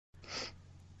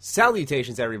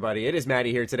Salutations, everybody. It is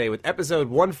Maddie here today with episode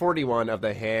 141 of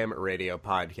the Ham Radio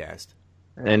Podcast.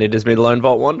 And it is me, the Lone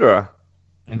Vault Wanderer.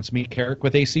 And it's me, Carrick,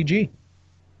 with ACG.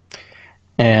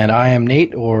 And I am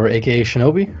Nate, or a.k.a.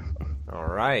 Shinobi. All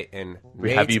right. And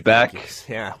we have you back.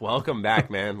 Yeah, welcome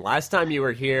back, man. Last time you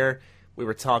were here, we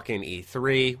were talking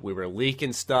E3. We were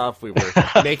leaking stuff. We were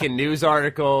making news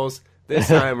articles. This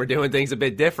time, we're doing things a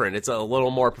bit different. It's a little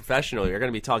more professional. You're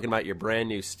going to be talking about your brand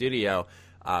new studio,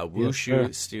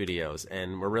 Wushu Studios,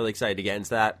 and we're really excited to get into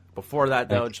that. Before that,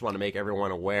 though, just want to make everyone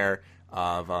aware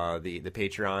of the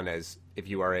Patreon. As if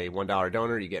you are a $1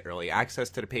 donor, you get early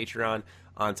access to the Patreon.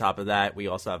 On top of that, we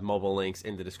also have mobile links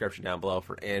in the description down below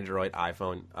for Android,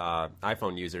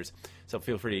 iPhone users. So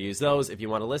feel free to use those if you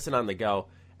want to listen on the go.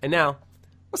 And now,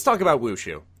 let's talk about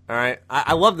Wushu. All right,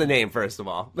 I love the name, first of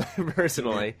all,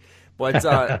 personally. But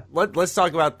let's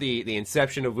talk about the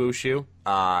inception of Wushu,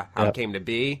 how it came to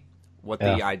be, what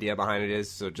the idea behind it is.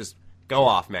 So just go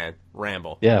off, man.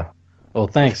 Ramble. Yeah. Well,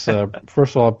 thanks.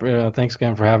 First of all, thanks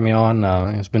again for having me on.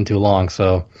 It's been too long.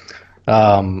 So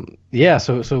Wushu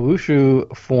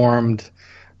formed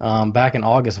back in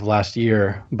August of last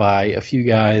year by a few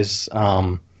guys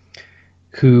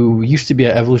who used to be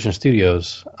at Evolution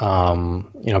Studios,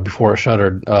 before it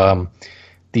shuttered.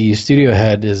 The studio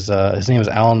head is his name is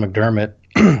Alan McDermott.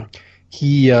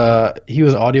 He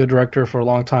was audio director for a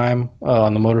long time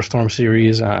on the MotorStorm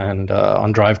series and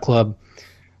on Drive Club.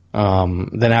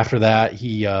 Then after that,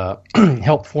 he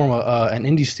helped form an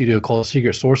indie studio called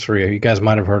Secret Sorcery. You guys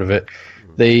might have heard of it.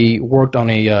 They worked on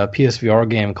a PSVR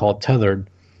game called Tethered,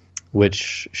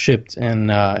 which shipped in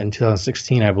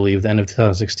 2016, I believe, the end of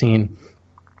 2016.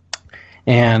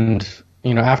 And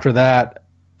after that,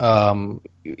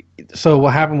 so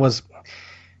what happened was,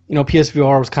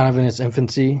 PSVR was kind of in its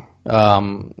infancy.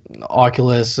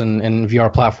 Oculus and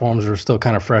VR platforms were still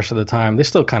kind of fresh at the time. They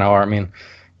still kind of are. I mean,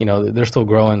 they're still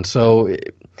growing. So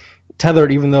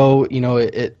Tethered, even though,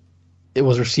 it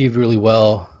was received really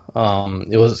well,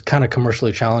 it was kind of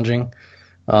commercially challenging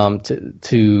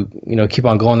to keep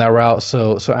on going that route.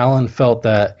 So Alan felt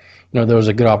that, there was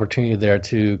a good opportunity there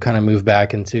to kind of move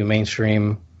back into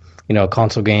mainstream,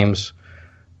 console games.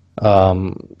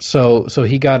 So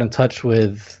he got in touch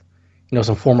with,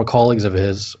 some former colleagues of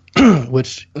his,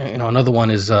 which, another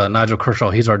one is Nigel Kershaw.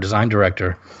 He's our design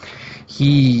director.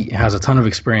 He has a ton of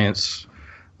experience.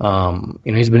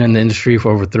 He's been in the industry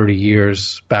for over 30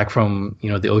 years, back from,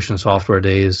 the Ocean Software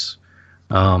days.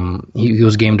 He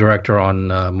was game director on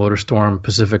MotorStorm,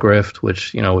 Pacific Rift,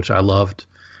 which I loved.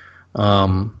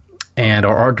 And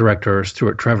our art director,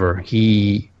 Stuart Trevor,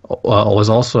 he was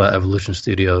also at Evolution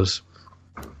Studios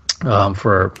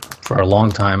for a long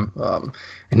time.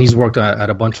 And he's worked at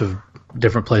a bunch of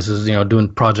different places,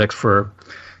 doing projects for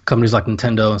companies like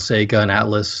Nintendo and Sega and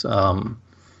Atlas. And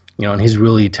he's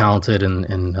really talented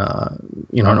in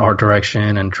art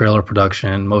direction and trailer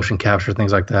production, motion capture,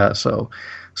 things like that. So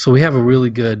we have a really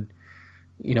good,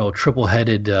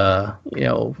 triple-headed,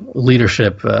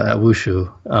 leadership at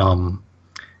Wushu.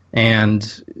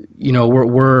 And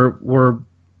we're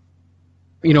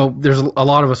there's a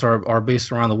lot of us are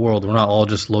based around the world. We're not all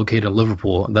just located in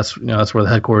Liverpool. That's where the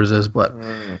headquarters is. But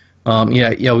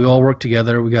we all work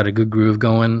together. We got a good groove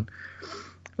going.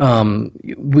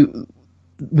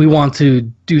 We want to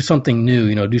do something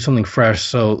new, do something fresh.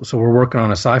 So we're working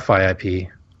on a sci-fi IP,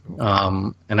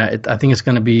 and I think it's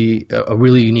going to be a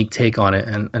really unique take on it,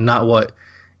 and not what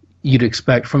you'd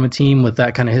expect from a team with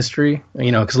that kind of history.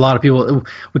 Because a lot of people,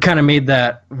 we kind of made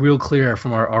that real clear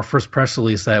from our first press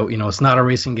release that it's not a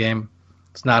racing game,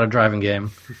 it's not a driving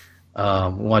game. We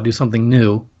want to do something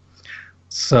new.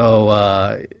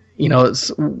 So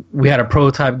we had a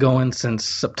prototype going since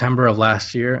September of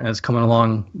last year, and it's coming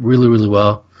along really, really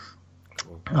well.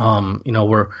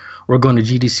 We're going to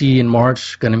GDC in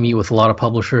March, going to meet with a lot of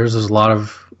publishers. There's a lot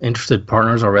of interested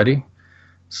partners already.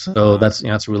 So that's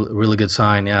a really good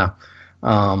sign, yeah. We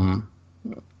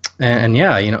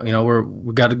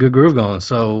got a good groove going.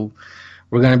 So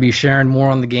we're going to be sharing more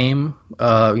on the game,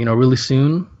 really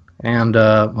soon, and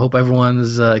hope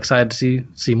everyone's excited to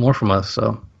see more from us.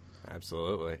 So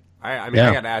absolutely. I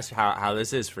got to ask how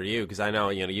this is for you, because I know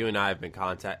you and I have been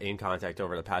in contact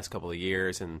over the past couple of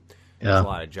years, and there's a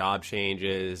lot of job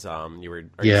changes. Are you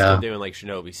still doing like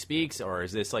Shinobi Speaks, or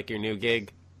is this like your new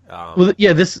gig?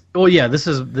 This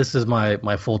is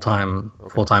my full time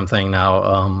thing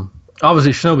now.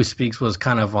 Obviously, Shinobi Speaks was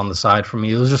kind of on the side for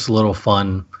me. It was just a little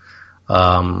fun,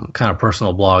 kind of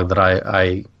personal blog that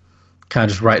I kind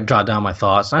of just jot down my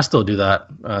thoughts. And I still do that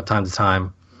time to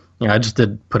time. I just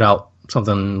did put out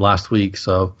something last week,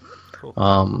 so cool.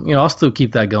 I'll still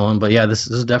keep that going. But yeah, this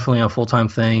is definitely a full time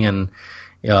thing, and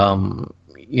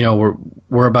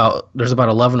there's about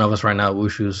 11 of us right now at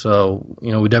Wushu, so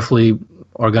we definitely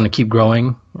are going to keep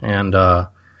growing, and I'm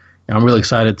really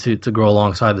excited to grow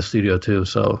alongside the studio too.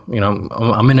 So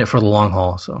I'm in it for the long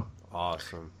haul. So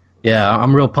awesome. Yeah,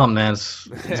 I'm real pumped, man.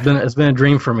 It's been a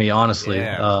dream for me, honestly.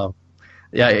 Yeah.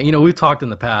 We've talked in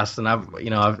the past, and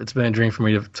it's been a dream for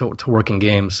me to work in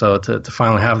games. So to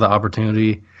finally have the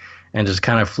opportunity and just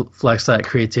kind of flex that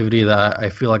creativity that I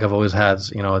feel like I've always had,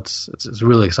 it's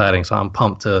really exciting. So I'm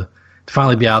pumped to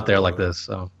finally be out there like this.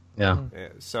 So yeah.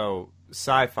 So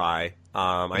sci-fi.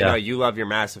 I know you love your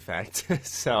Mass Effect.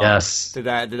 So yes. Did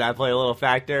that play a little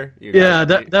factor?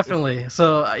 Definitely.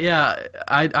 So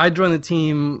I joined the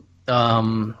team.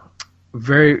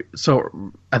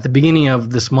 So at the beginning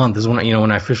of this month is when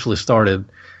I officially started.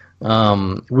 We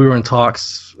were in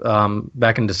talks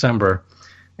back in December,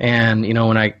 and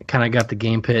when I kind of got the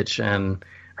game pitch and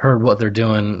heard what they're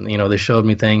doing, they showed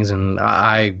me things, and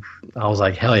I was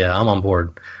like, hell yeah, I'm on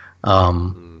board.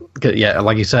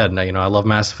 Like you said, I love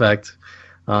Mass Effect.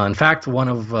 In fact, one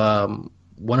of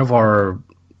our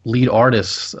lead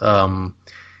artists,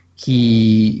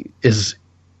 he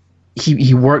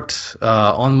worked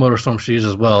on MotorStorm Studios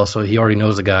as well, so he already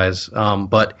knows the guys.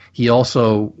 But he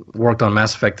also worked on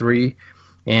Mass Effect 3,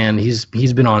 and he's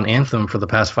been on Anthem for the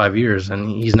past 5 years, and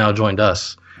he's now joined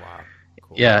us. Wow.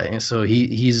 Cool. Yeah, and so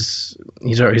he's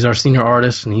our senior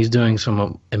artist, and he's doing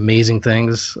some amazing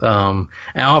things. And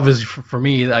obviously for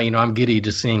me, I'm giddy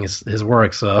just seeing his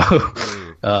work. So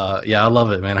I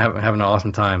love it, man. Having an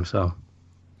awesome time. So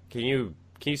Can you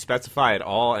specify at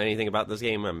all anything about this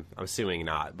game? I'm assuming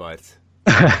not, but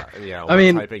what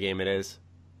type of game it is?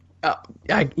 I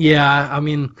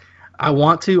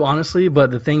want to, honestly, but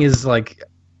the thing is,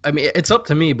 it's up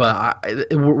to me, but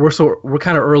we're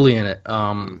kind of early in it.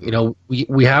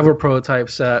 We have a prototype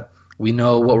set. We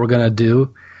know what we're gonna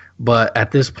do, but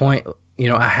at this point,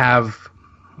 I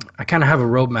kind of have a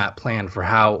roadmap planned for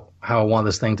how I want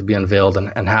this thing to be unveiled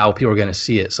and how people are gonna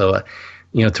see it. So,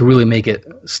 to really make it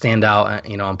stand out,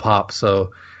 and pop.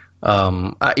 So,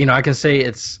 I can say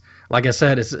it's, like I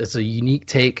said, it's a unique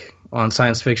take on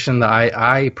science fiction that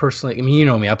I personally, you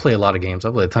know me, I play a lot of games.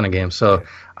 I play a ton of games. So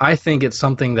I think it's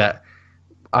something that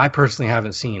I personally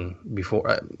haven't seen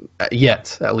before,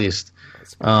 yet, at least.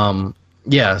 So,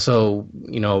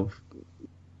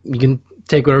 you can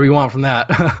take whatever you want from that.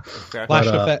 Okay. Flash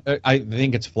Effect, I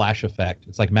think it's Flash Effect.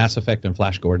 It's like Mass Effect and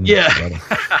Flash Gordon. Yeah.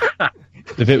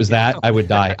 If it was that, I would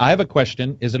die. I have a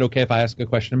question. Is it okay if I ask a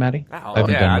question, Maddie? Oh,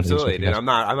 yeah, absolutely, dude. I'm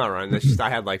not running this. Just I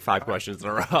had 5 questions in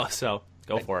a row, so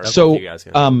go for it. So, you guys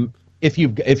can.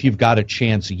 if you've got a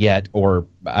chance yet, or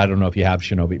I don't know if you have,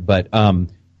 Shinobi, but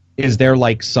is there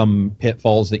some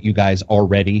pitfalls that you guys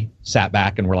already sat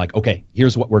back and were like, okay,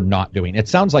 here's what we're not doing? It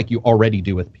sounds like you already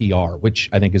do with PR, which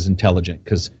I think is intelligent,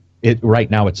 because right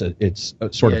now it's a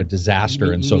sort of a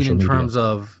disaster in social media.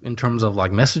 In terms of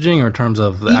messaging, or in terms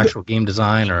of the actual game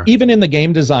design, or even in the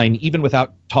game design, even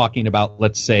without talking about,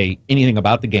 let's say, anything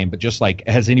about the game, but just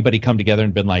has anybody come together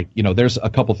and been like, there's a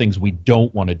couple things we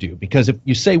don't want to do? Because if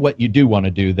you say what you do want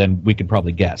to do, then we could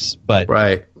probably guess. But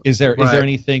right. Is there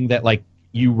anything that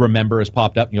you remember has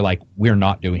popped up and you're like, we're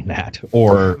not doing that?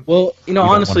 Or well,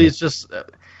 honestly, it's just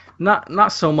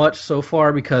not so much so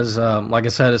far, because like I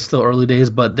said, it's still early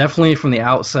days, but definitely from the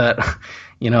outset,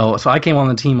 so I came on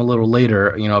the team a little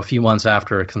later, a few months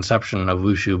after conception of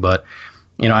Wushu, but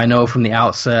I know from the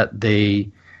outset they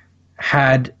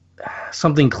had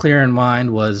something clear in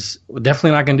mind, was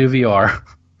definitely not going to do VR.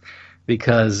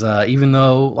 Because even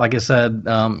though, like I said,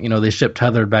 they shipped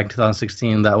Tethered back in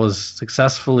 2016, that was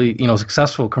successful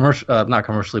not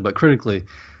commercially, but critically.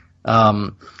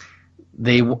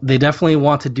 They definitely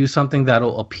want to do something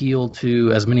that'll appeal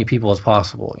to as many people as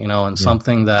possible, and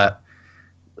something that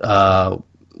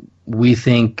we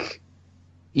think,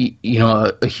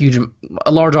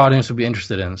 a large audience would be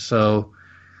interested in. So,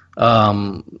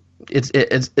 our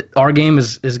game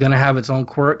is going to have its own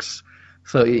quirks,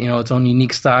 so its own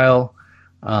unique style.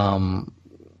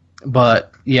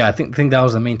 But yeah, I think that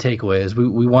was the main takeaway, is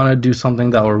we want to do something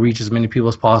that will reach as many people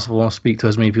as possible, speak to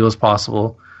as many people as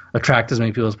possible, attract as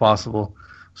many people as possible.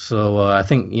 So I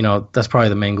think that's probably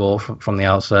the main goal from the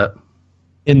outset.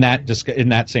 In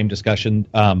that same discussion,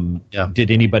 did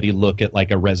anybody look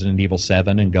at a Resident Evil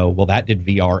 7 and go, well, that did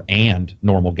VR and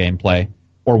normal gameplay,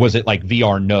 or was it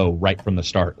VR no right from the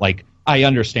start? I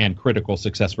understand critical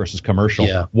success versus commercial.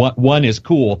 Yeah. One is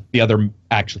cool, the other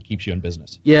actually keeps you in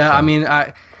business. Yeah,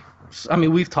 so. I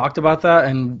mean, we've talked about that,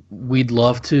 and we'd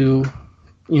love to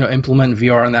implement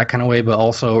VR in that kind of way, but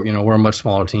also we're a much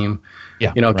smaller team.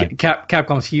 Yeah, right.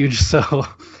 Capcom's huge, so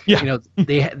Yeah.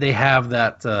 they have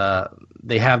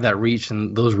that reach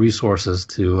and those resources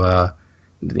to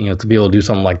to be able to do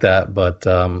something like that. But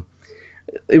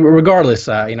regardless,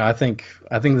 I think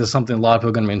there's something a lot of people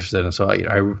are going to be interested in. So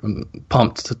I'm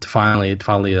pumped to finally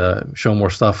show more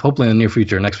stuff. Hopefully in the near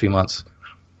future, next few months.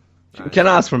 Can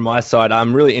I ask from my side?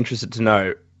 I'm really interested to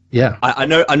know. Yeah, I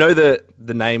know the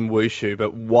name Wushu,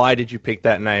 but why did you pick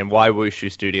that name? Why Wushu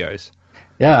Studios?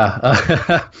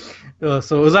 yeah.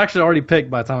 So it was actually already picked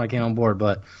by the time I came on board,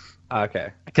 but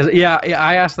Okay. because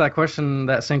I asked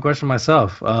that same question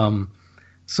myself.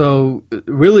 So it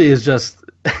really is just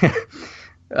it's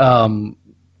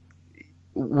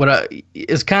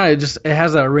kind of just, it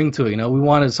has that ring to it. We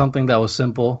wanted something that was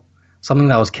simple, something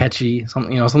that was catchy,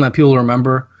 something that people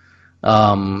remember.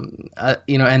 And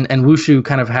Wushu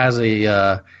kind of has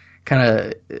a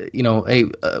a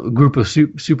group of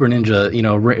super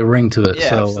ninja ring to it. Yeah,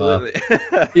 So absolutely.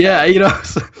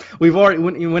 so we've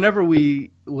already whenever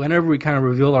we kind of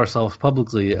revealed ourselves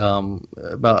publicly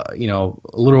about a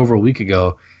little over a week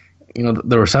ago,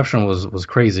 the reception was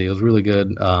crazy. It was really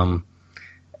good.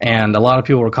 And a lot of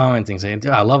people were commenting saying, "Dude,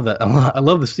 I love that. I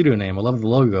love the studio name. I love the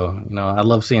logo. I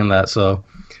love seeing that." So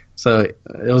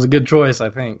it was a good choice,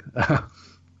 I think.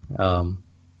 So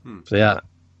yeah.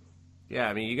 Yeah,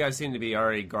 I mean, you guys seem to be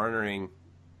already garnering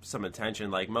some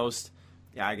attention. Like most,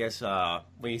 I guess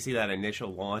when you see that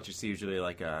initial launch, it's usually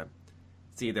like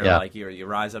it's either like you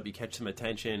rise up, you catch some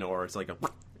attention, or it's like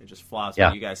it just flops. Yeah.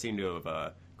 But you guys seem to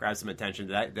have grabbed some attention.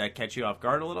 Did that catch you off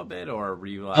guard a little bit, or were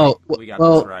you like, we got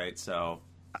this right? So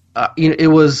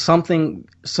it was something.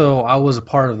 So I was a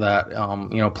part of that.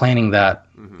 Planning that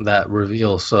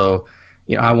reveal. So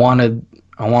I wanted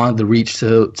the reach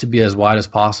to be as wide as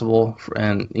possible,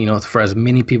 and for as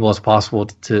many people as possible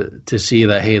to see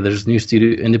that, hey, there's new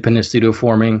independent studio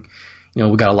forming.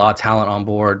 We got a lot of talent on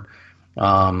board.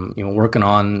 Working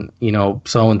on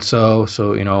so and so.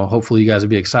 So hopefully you guys will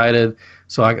be excited.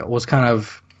 So I was kind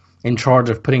of in charge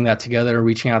of putting that together,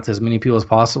 reaching out to as many people as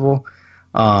possible.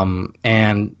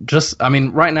 And just,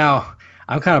 right now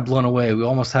I'm kind of blown away. We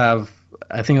almost have,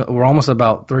 I think we're almost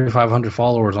about 3,500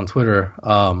 followers on Twitter.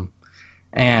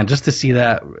 And just to see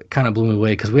that kind of blew me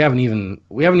away, because we haven't even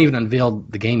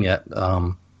unveiled the game yet.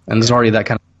 And there's already that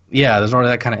kind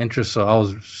of interest. So I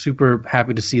was super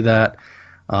happy to see that.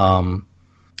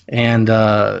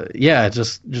 It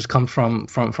just comes from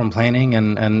planning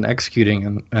and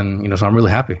executing, and so I'm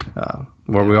really happy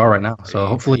where we are right now. So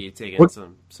hopefully you taking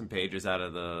some pages out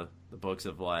of the books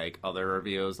of like other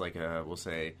reviews, like we'll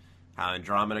say how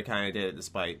Andromeda kind of did it,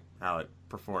 despite how it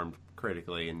performed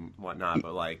critically and whatnot,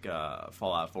 but like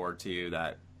Fallout 4 too,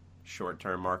 that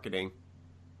short-term marketing.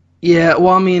 Yeah,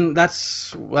 well,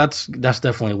 that's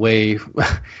definitely way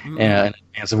in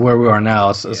advance of where we are now.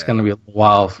 It's going to be a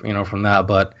while, from that.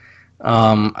 But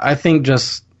I think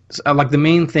just like the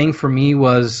main thing for me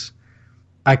was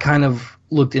I kind of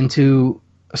looked into.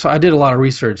 So I did a lot of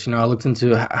research. I looked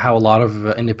into how a lot of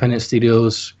independent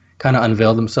studios kind of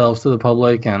unveiled themselves to the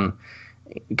public and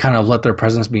kind of let their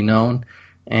presence be known.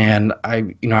 And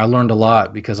I learned a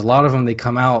lot, because a lot of them, they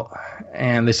come out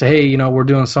and they say, hey, we're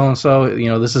doing so-and-so,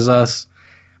 this is us.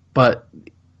 But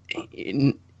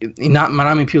not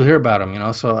many people hear about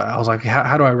them, So I was like,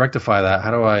 how do I rectify that?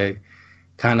 How do I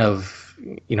kind of,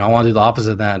 I want to do the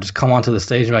opposite of that. Just come onto the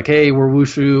stage and be like, hey, we're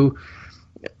Wushu.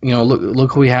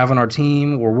 Look who we have on our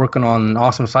team. We're working on an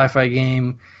awesome sci-fi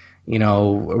game. We're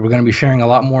going to be sharing a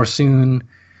lot more soon.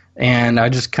 And I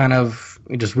just kind of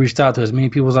reached out to as many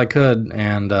people as I could,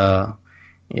 and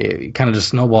it kind of just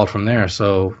snowballed from there.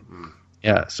 So,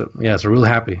 so really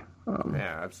happy.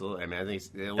 Yeah, absolutely. I think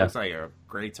it looks like a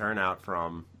great turnout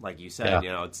from, like you said,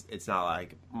 it's not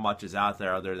like much is out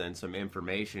there other than some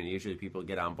information. Usually people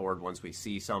get on board once we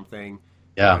see something.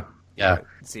 Yeah. It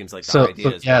seems like the idea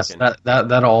is yes, working.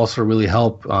 that'll also really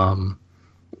help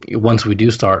once we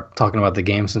do start talking about the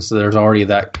game, since there's already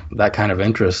that kind of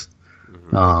interest.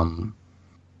 So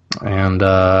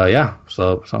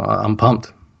I'm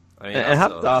pumped. And I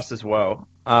have to ask as well,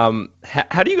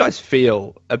 how do you guys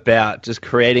feel about just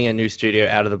creating a new studio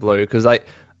out of the blue? Because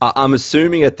I'm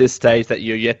assuming at this stage that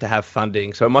you're yet to have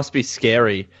funding, so it must be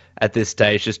scary at this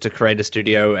stage just to create a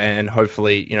studio and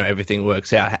hopefully everything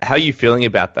works out. How are you feeling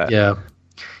about that?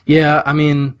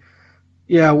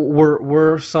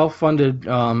 We're self-funded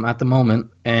at the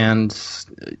moment, and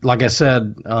like I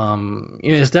said,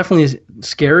 it's definitely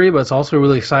scary, but it's also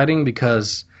really exciting,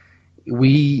 because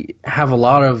we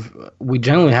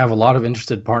generally have a lot of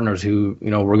interested partners who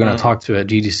we're going to talk to at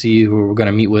GDC, who we're going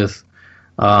to meet with,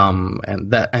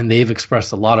 and they've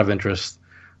expressed a lot of interest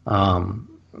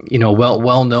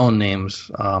well known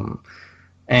names,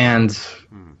 and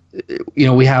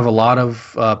we have a lot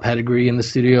of pedigree in the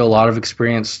studio, a lot of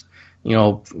experience,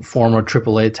 former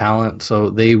AAA talent, so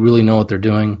they really know what they're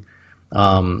doing.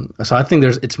 So I think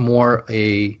it's more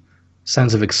a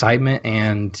sense of excitement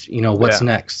and what's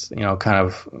next, kind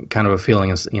of a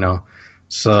feeling is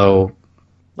so.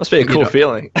 Must be a cool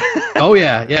feeling. Oh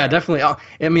yeah, definitely.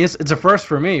 I mean, it's a first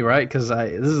for me, right? Because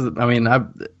this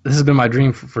has been my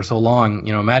dream for so long.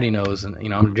 Maddie knows,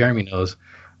 and Jeremy knows.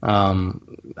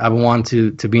 I've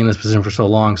wanted to be in this position for so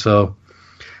long, so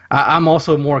I'm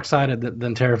also more excited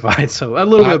than terrified. So a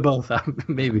little bit of both,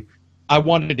 maybe. I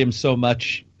wanted him so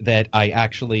much that I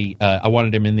actually I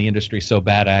wanted him in the industry so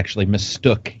bad I actually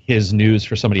mistook his news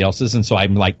for somebody else's, and so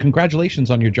I'm like,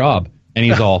 "Congratulations on your job," and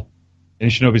he's all. And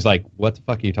Shinobi's like, "What the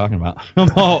fuck are you talking about?" I'm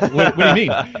all, what do you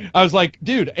mean? I was like,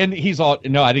 "Dude," and he's all,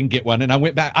 "No, I didn't get one." And I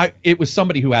went back. It was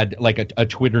somebody who had like a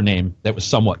Twitter name that was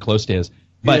somewhat close to his.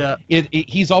 But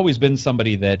he's always been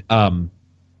somebody that,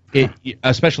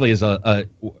 especially as a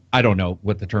I don't know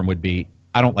what the term would be.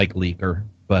 I don't like leaker,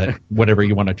 but whatever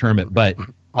you want to term it. But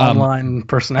online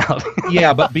personality.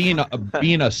 Yeah, but being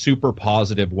a super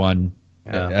positive one.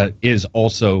 Is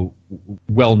also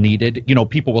well needed.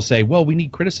 People will say, "Well, we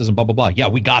need criticism, blah blah blah." Yeah,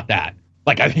 we got that.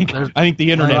 Like I think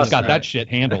the internet's got that shit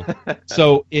handled.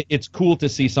 So it's cool to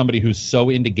see somebody who's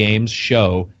so into games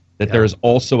show that there's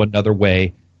also another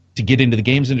way to get into the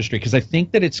games industry, because I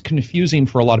think that it's confusing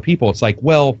for a lot of people. It's like,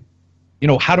 well,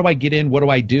 how do I get in? What do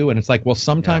I do? And it's like, well,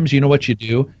 sometimes you know what you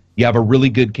do. You have a really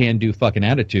good can-do fucking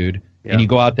attitude, and you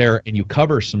go out there and you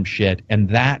cover some shit, and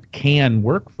that can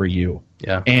work for you.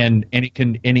 Yeah. And it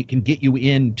can get you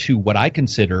into what I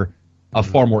consider a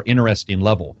far more interesting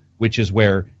level, which is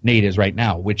where Nate is right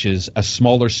now, which is a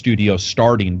smaller studio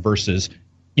starting versus,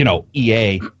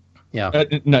 EA. Yeah.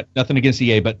 Nothing against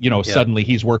EA, but suddenly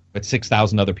he's working with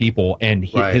 6,000 other people, and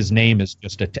his name is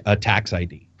just a tax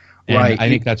ID. And right. I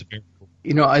think that's very cool.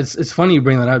 It's funny you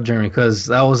bring that up, Jeremy, because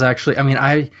that was actually,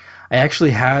 I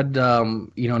actually had,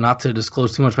 not to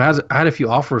disclose too much, but I had a few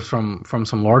offers from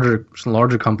some larger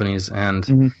companies, and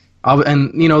there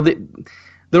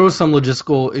was some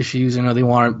logistical issues. They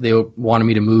wanted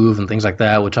me to move and things like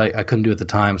that, which I couldn't do at the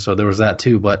time. So there was that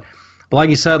too. But like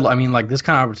you said, this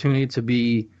kind of opportunity to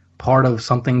be part of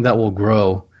something that will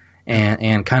grow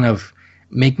and kind of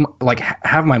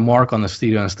have my mark on the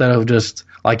studio, instead of just,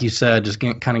 like you said, just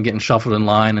getting shuffled in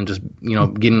line and just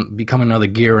becoming another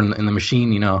gear in the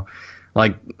machine.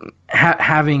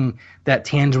 Having that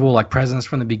tangible presence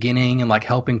from the beginning, and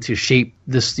helping to shape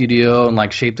the studio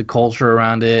and shape the culture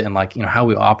around it, and how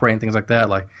we operate and things like that.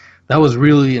 That was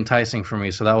really enticing for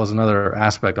me. So that was another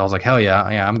aspect. I was like, hell yeah,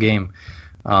 I'm game.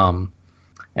 About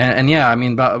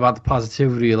the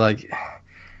positivity, like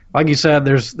you said,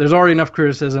 there's already enough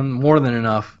criticism, more than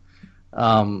enough.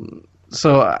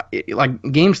 So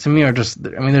games to me are just,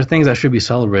 they're things that should be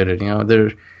celebrated.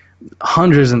 There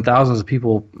hundreds and thousands of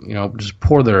people, just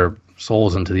pour their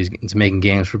souls into making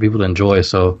games for people to enjoy.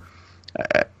 So,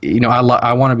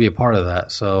 I want to be a part of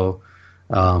that. So,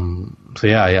 I'm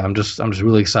just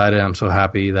really excited. I'm so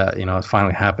happy that it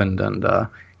finally happened, and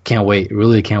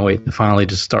really can't wait to finally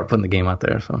just start putting the game out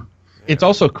there. So. It's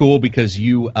also cool because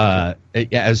you,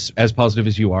 as positive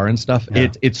as you are and stuff,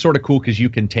 it's sort of cool because you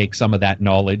can take some of that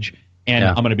knowledge and,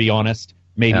 I'm going to be honest,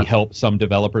 maybe help some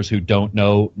developers who don't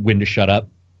know when to shut up.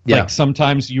 Yeah.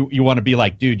 Sometimes you want to be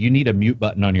like, dude, you need a mute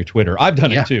button on your Twitter. I've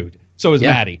done it too. So has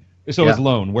Maddie. So has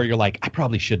Lone, where you're like, I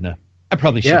probably should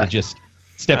have just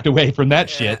stepped away from that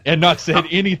shit and not said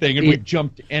anything. And we've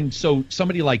jumped. And so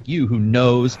somebody like you who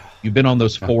knows, you've been on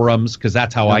those forums, because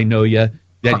that's how I know you,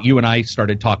 that you and I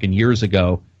started talking years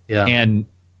ago. Yeah. And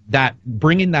that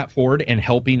bringing that forward and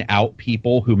helping out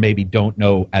people who maybe don't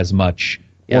know as much,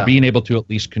 or being able to at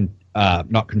least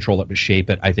not control it but shape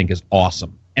it, I think is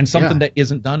awesome, and something that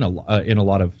isn't done in a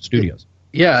lot of studios.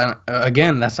 Yeah,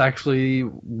 again, that's actually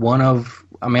one of,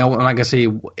 I'm not gonna say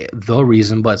the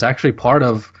reason, but it's actually part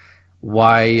of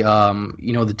why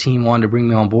the team wanted to bring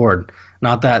me on board.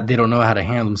 Not that they don't know how to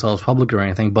handle themselves public or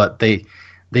anything, but they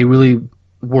really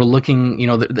were looking.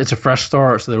 It's a fresh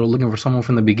start, so they were looking for someone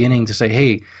from the beginning to say,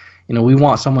 hey, we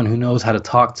want someone who knows how to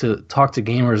talk to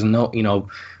gamers and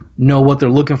know what they're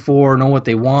looking for, know what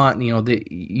they want,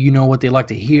 what they like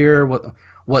to hear,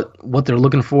 what they're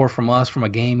looking for from us, from a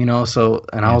game, So,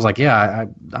 and I was like,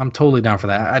 I'm totally down for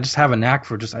that. I just have a knack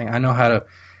for I know how to,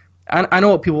 I know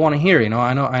what people want to hear,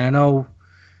 I know,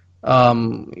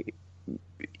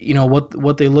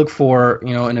 what they look for,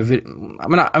 in a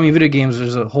video. Video games.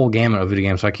 There's a whole gamut of video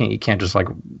games, so you can't just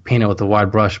paint it with a wide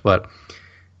brush. But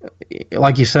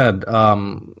like you said,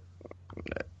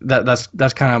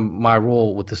 that's kind of my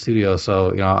role with the studio.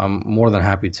 So I'm more than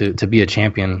happy to be a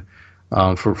champion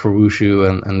for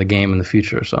Wushu and the game in the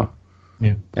future. So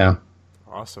yeah.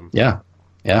 Awesome. Yeah.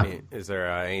 I mean, is there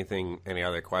any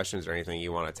other questions or anything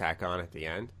you want to tack on at the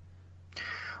end?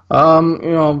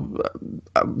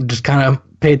 Just kind of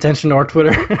pay attention to our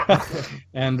Twitter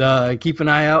and keep an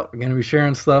eye out. We're going to be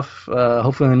sharing stuff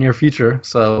hopefully in the near future.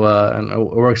 So and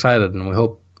we're excited, and we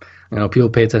hope people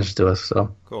pay attention to us.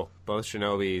 So cool. Both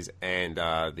Shinobi's and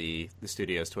the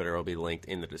studio's Twitter will be linked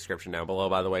in the description down below.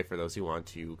 By the way, for those who want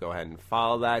to go ahead and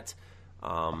follow that.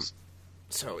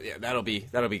 So yeah, that'll be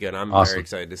good. I'm awesome. very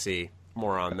excited to see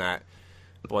more on that.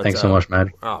 But, thanks so much,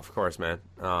 Maddie. Oh, of course, man.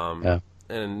 Yeah.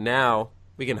 And now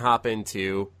we can hop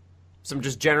into some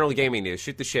just general gaming news.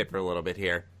 Shoot the shit for a little bit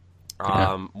here.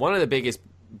 One of the biggest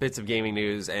bits of gaming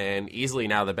news, and easily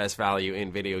now the best value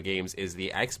in video games, is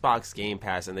the Xbox Game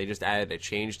Pass, and they just added a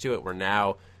change to it where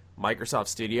now Microsoft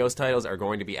Studios titles are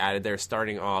going to be added there,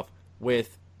 starting off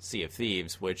with Sea of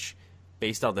Thieves, which,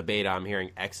 based on the beta, I'm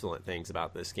hearing excellent things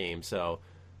about this game. So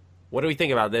what do we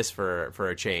think about this for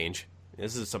a change?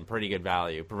 This is some pretty good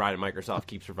value, provided Microsoft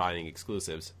keeps providing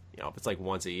exclusives. If it's like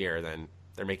once a year, then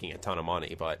they're making a ton of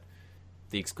money, but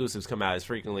the exclusives come out as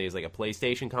frequently as like a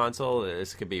PlayStation console.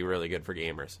 This could be really good for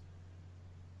gamers.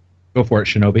 Go for it,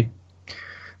 Shinobi.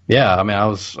 Yeah, I mean,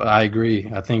 I agree.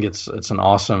 I think it's an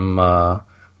awesome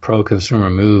pro-consumer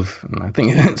move, and I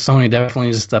think Sony definitely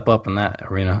needs to step up in that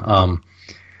arena.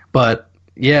 But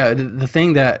yeah, the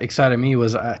thing that excited me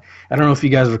was I don't know if you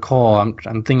guys recall. I'm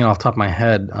thinking off the top of my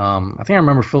head. I think I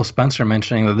remember Phil Spencer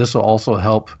mentioning that this will also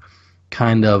help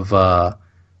kind of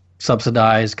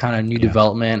subsidize kind of new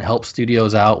development, help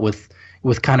studios out with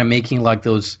kind of making like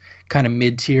those kind of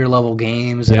mid-tier level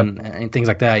games and things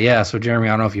like that. Yeah, so Jeremy,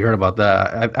 I don't know if you heard about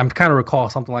that. I'm kind of recall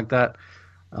something like that.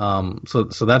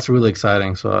 So that's really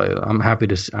exciting. So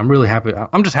I'm really happy.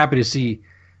 I'm just happy to see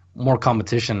more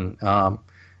competition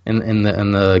in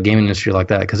the gaming industry like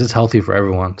that, because it's healthy for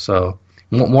everyone. So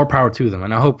more power to them.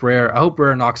 And I hope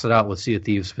Rare knocks it out with Sea of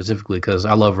Thieves specifically, because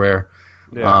I love Rare.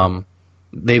 Yeah.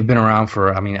 They've been around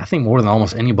for, I think more than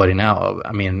almost anybody now.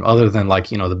 I mean, other than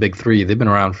the big three, they've been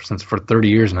around for 30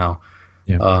 years now.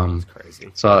 Yeah. That's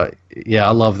crazy. So yeah,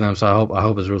 I love them. So I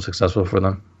hope it's real successful for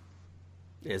them.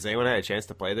 Has anyone had a chance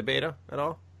to play the beta at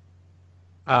all?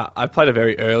 I played a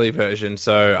very early version,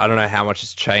 so I don't know how much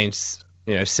has changed,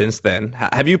 since then.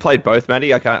 Have you played both,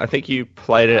 Maddie? I think you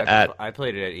played it I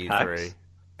played it at E3.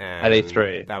 At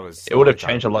E3, that was it would have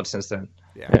changed a lot since then.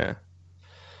 Yeah.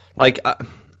 Like,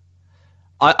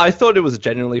 I thought it was a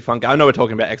genuinely fun game. I know we're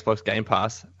talking about Xbox Game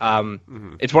Pass.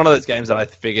 It's one of those games that I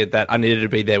figured that I needed to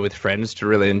be there with friends to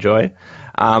really enjoy.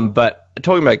 But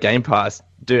talking about Game Pass,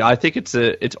 dude, I think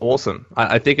it's awesome.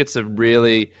 I think it's a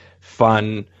really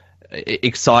fun,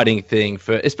 exciting thing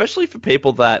especially for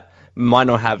people that might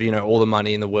not have all the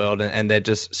money in the world, and they're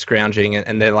just scrounging,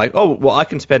 and they're like, oh well, I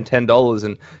can spend $10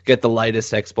 and get the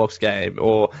latest Xbox game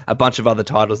or a bunch of other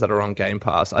titles that are on Game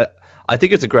Pass. I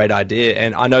think it's a great idea,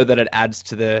 and I know that it adds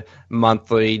to the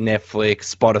monthly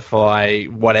Netflix, Spotify,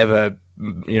 whatever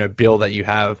bill that you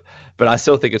have, but I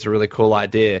still think it's a really cool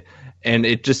idea. And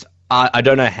it just I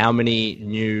don't know how many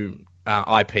new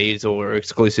IPs or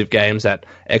exclusive games that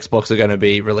Xbox are going to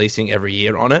be releasing every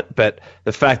year on it, but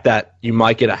the fact that you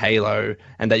might get a Halo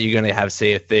and that you're going to have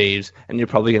Sea of Thieves and you're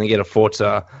probably going to get a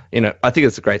Forza, I think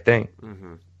it's a great thing.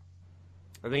 Mm-hmm.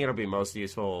 I think it'll be most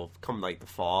useful come like the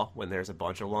fall when there's a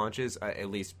bunch of launches, at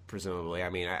least presumably. I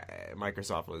mean,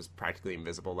 Microsoft was practically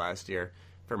invisible last year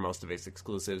for most of its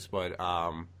exclusives, but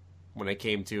when it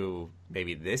came to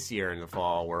maybe this year in the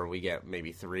fall where we get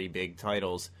maybe 3 big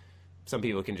titles, some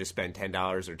people can just spend $10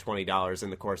 or $20 in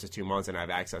the course of 2 months and have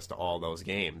access to all those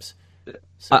games.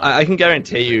 So, I can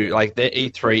guarantee you, like, their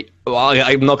E3... Well,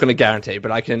 I'm not going to guarantee,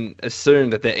 but I can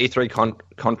assume that their E3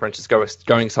 conference is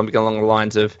going something along the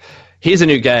lines of, here's a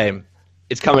new game,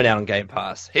 it's coming out on Game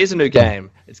Pass. Here's a new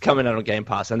game, it's coming out on Game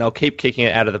Pass. And they'll keep kicking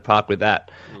it out of the park with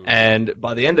that. And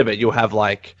by the end of it, you'll have,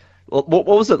 like... What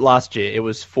was it last year? It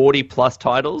was 40-plus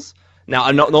titles. Now,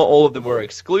 not all of them were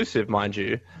exclusive, mind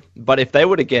you, but if they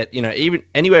were to get, even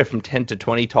anywhere from 10 to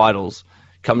 20 titles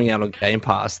coming out on Game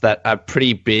Pass that are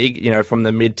pretty big, from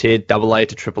the mid-tier AA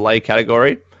to AAA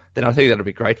category, then I think that'll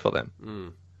be great for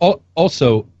them.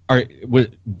 Also,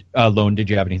 Lone, did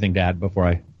you have anything to add before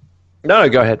I... No,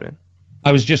 go ahead, man.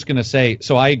 I was just going to say,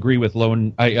 so I agree with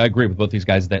Lone. I agree with both these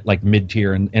guys that like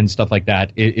mid-tier and stuff like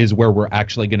that is where we're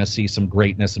actually going to see some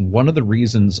greatness. And one of the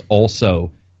reasons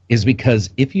also is because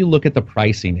if you look at the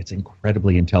pricing, it's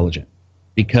incredibly intelligent.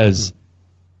 Because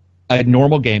a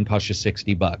normal game costs you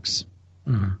 $60,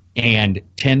 and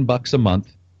 $10 a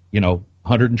month, $100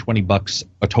 $120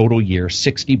 a total year,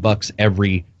 $60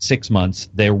 every 6 months.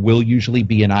 There will usually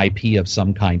be an IP of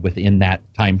some kind within that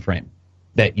time frame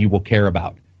that you will care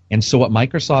about. And so what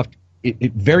Microsoft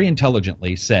it very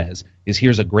intelligently says is,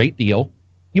 here's a great deal.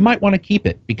 You might want to keep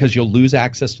it because you'll lose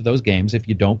access to those games if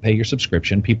you don't pay your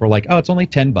subscription. People are like, oh, it's only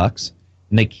 $10,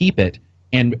 and they keep it.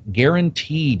 And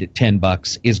guaranteed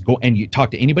 $10 is and you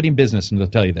talk to anybody in business and they'll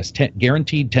tell you this,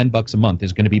 guaranteed $10 a month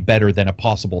is going to be better than a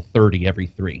possible 30 every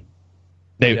 3.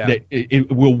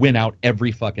 It will win out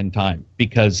every fucking time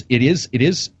because it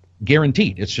is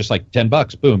guaranteed. It's just like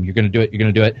 $10, boom, you're going to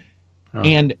do it. Oh.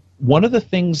 And one of the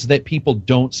things that people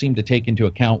don't seem to take into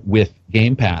account with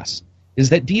Game Pass is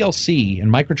that DLC and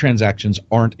microtransactions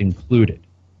aren't included.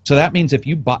 So that means if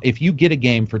you get a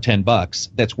game for $10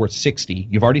 that's worth $60,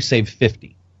 you've already saved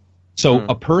 $50. So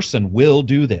a person will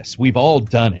do this. We've all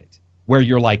done it, where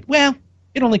you're like, well,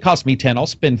 it only cost me $10. I'll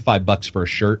spend $5 for a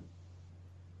shirt.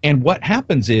 And what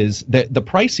happens is that the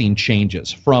pricing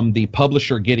changes from the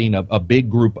publisher getting a big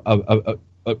group of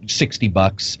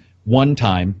 $60 one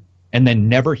time and then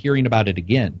never hearing about it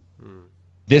again.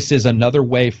 This is another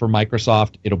way for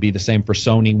Microsoft. It'll be the same for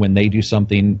Sony when they do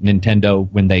something, Nintendo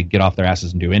when they get off their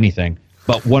asses and do anything.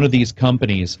 But one of these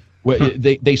companies,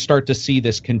 they start to see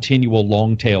this continual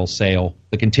long-tail sale,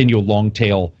 the continual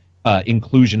long-tail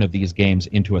inclusion of these games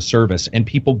into a service. And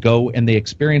people go and they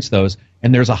experience those,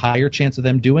 and there's a higher chance of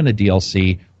them doing a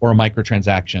DLC or a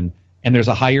microtransaction. And there's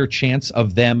a higher chance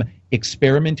of them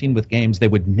experimenting with games they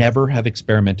would never have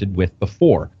experimented with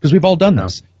before. Because we've all done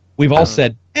this. We've all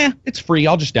said, it's free,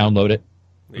 I'll just download it.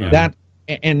 Yeah. That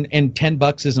and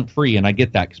 $10 isn't free, and I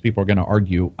get that because people are going to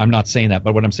argue. I'm not saying that,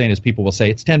 but what I'm saying is people will say,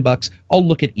 it's $10, I'll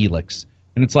look at Elix.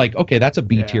 And it's like, okay, that's a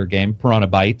B-tier game, Piranha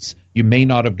Bytes. You may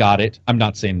not have got it. I'm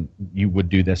not saying you would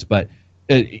do this, but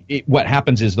what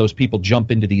happens is those people jump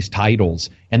into these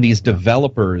titles, and these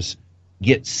developers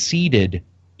get seeded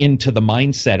into the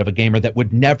mindset of a gamer that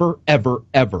would never, ever,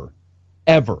 ever,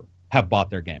 ever have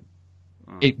bought their game.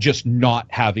 It just not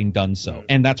having done so.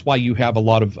 And that's why you have a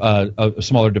lot of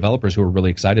smaller developers who are really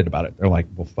excited about it. They're like,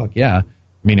 well, fuck yeah. I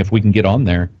mean, if we can get on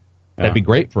there, that'd be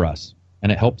great for us.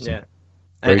 And it helps them.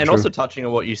 And also touching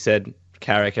on what you said,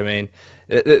 Carrick, I mean,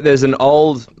 there's an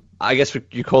old, I guess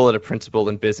you call it a principle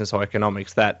in business or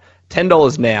economics, that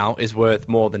 $10 now is worth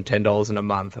more than $10 in a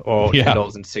month or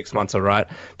 $10 in 6 months, all right?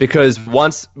 Because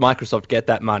once Microsoft get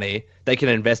that money, they can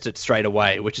invest it straight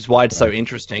away, which is why it's so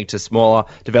interesting to smaller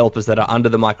developers that are under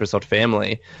the Microsoft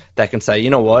family that can say, you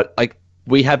know what, like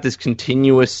we have this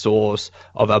continuous source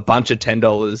of a bunch of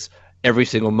 $10 every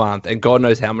single month, and God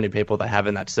knows how many people they have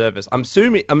in that service. I'm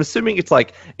assuming it's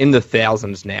like in the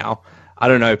thousands now. I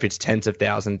don't know if it's tens of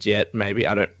thousands yet. Maybe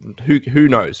who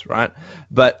knows, right?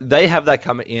 But they have that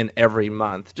coming in every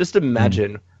month. Just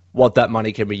imagine what that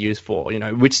money can be used for. You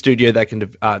know, which studio they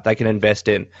can invest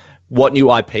in, what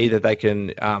new IP that they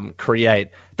can create.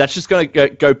 That's just going to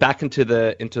go back into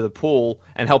the pool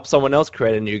and help someone else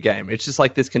create a new game. It's just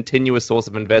like this continuous source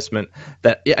of investment.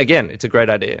 That again, it's a great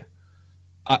idea.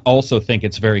 I also think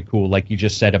it's very cool, like you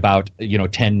just said about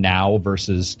 10 now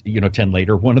versus 10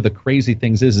 later. One of the crazy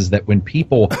things is that when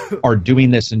people are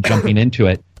doing this and jumping into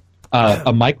it,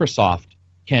 a Microsoft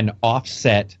can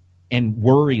offset and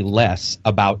worry less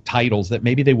about titles that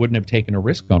maybe they wouldn't have taken a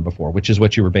risk on before, which is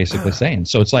what you were basically saying.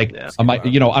 So it's like,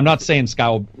 I'm not saying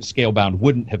Scalebound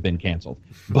wouldn't have been canceled,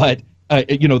 but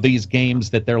these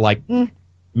games that they're like,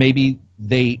 maybe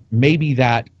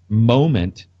that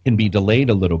moment can be delayed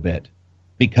a little bit.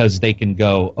 Because they can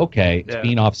go, okay, it's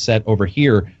being offset over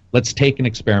here. Let's take an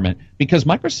experiment. Because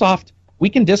Microsoft,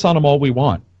 we can diss on them all we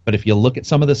want. But if you look at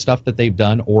some of the stuff that they've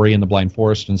done, Ori and the Blind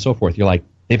Forest and so forth, you're like,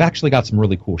 they've actually got some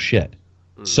really cool shit.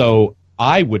 So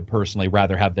I would personally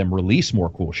rather have them release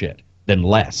more cool shit than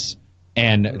less.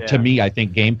 And to me, I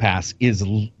think Game Pass is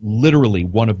literally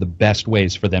one of the best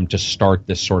ways for them to start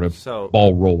this sort of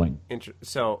ball rolling.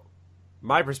 So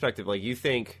my perspective, like you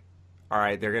think, all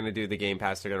right, they're going to do the Game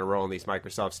Pass. They're going to roll in these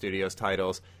Microsoft Studios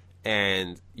titles,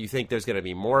 and you think there's going to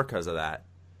be more because of that.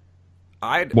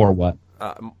 More what?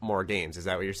 More games. Is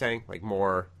that what you're saying? Like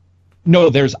more?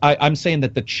 No, I'm saying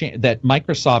that that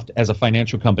Microsoft as a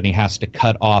financial company has to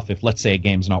cut off if, let's say, a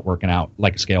game's not working out,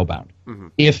 like Scalebound. Mm-hmm.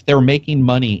 If they're making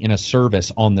money in a service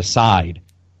on the side,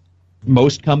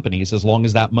 most companies, as long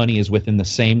as that money is within the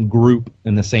same group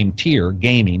in the same tier,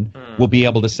 gaming, will be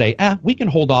able to say, we can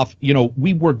hold off.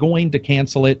 We were going to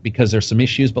cancel it because there's some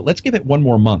issues, but let's give it one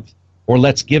more month, or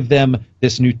let's give them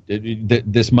this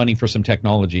this money for some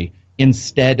technology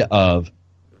instead of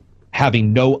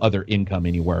having no other income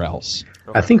anywhere else.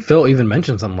 I think Phil even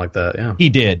mentioned something like that. Yeah, he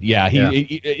did. Yeah,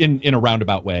 he in a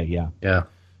roundabout way. Yeah. Yeah.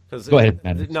 Go ahead,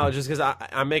 Matt. No, just because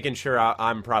I'm making sure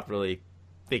I'm properly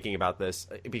thinking about this,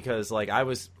 because like I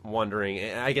was wondering,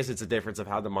 and I guess it's a difference of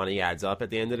how the money adds up at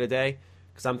the end of the day,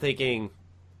 because I'm thinking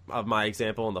of my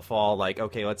example in the fall, like,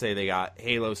 okay, let's say they got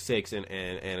Halo 6 and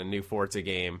a new Forza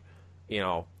game,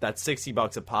 that's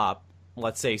 $60 a pop.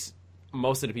 Let's say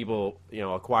most of the people,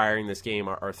 acquiring this game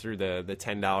are through the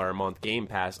 $10 a month Game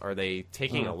Pass. Are they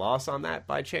taking a loss on that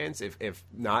by chance? If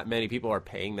not many people are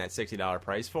paying that $60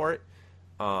 price for it,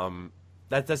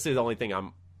 that's the only thing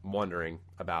I'm wondering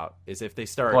about, is if they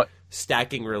start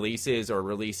stacking releases or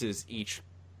releases each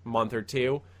month or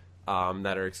two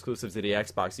that are exclusive to the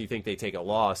Xbox. Do you think they take a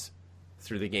loss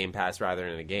through the Game Pass rather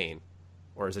than a gain?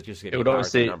 Or is it just going to be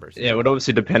power numbers? Yeah, it would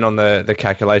obviously depend on the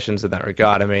calculations in that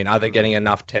regard. I mean, are they getting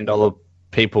enough $10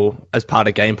 people as part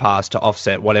of Game Pass to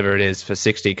offset whatever it is for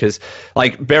 60? Because,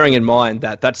 like, bearing in mind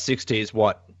that 60 is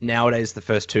what nowadays the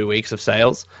first 2 weeks of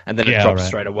sales, and then it drops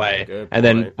straight away. Good and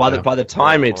point. Then by the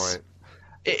time it's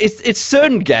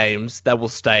certain games that will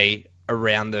stay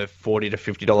around the $40 to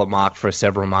 $50 mark for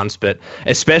several months, but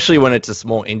especially when it's a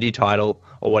small indie title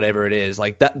or whatever it is,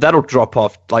 like that'll drop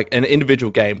off. Like an individual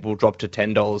game will drop to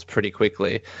 $10 pretty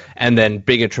quickly, and then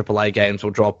bigger AAA games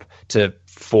will drop to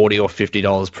 $40 or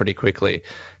 $50 pretty quickly.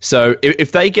 So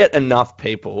if they get enough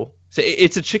people, so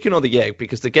it's a chicken or the egg,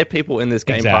 because to get people in this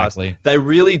Game Pass, they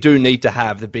really do need to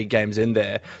have the big games in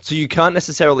there. So you can't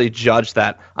necessarily judge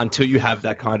that until you have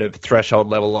that kind of threshold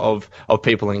level of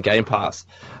people in Game Pass.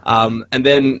 And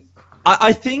then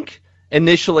I think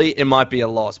initially it might be a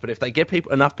loss, but if they get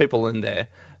enough people in there,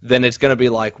 then it's going to be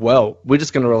like, well, we're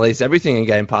just going to release everything in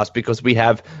Game Pass because we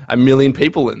have 1 million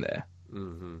people in there.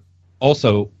 Mm-hmm.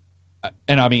 Also,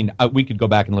 and I mean, we could go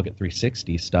back and look at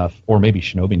 360 stuff, or maybe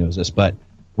Shinobi knows this, but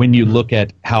when you look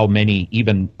at how many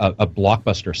even a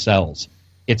Blockbuster sells,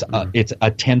 it's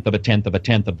a tenth of a tenth of a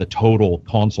tenth of the total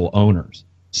console owners.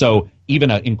 So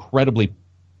even an incredibly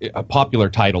popular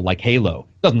title like Halo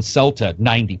doesn't sell to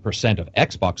 90% of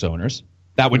Xbox owners.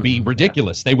 That would be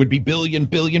ridiculous. They would be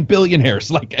billionaires.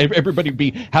 Like everybody would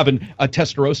be having a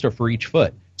Testarossa for each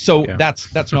foot. So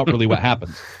that's not really what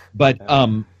happens. But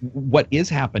what is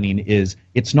happening is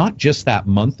it's not just that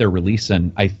month they're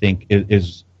releasing, I think,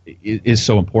 is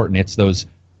so important. It's those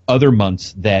other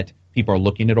months that people are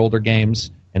looking at older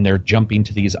games and they're jumping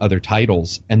to these other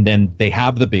titles, and then they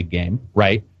have the big game,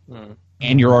 right?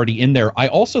 And you're already in there. I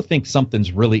also think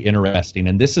something's really interesting,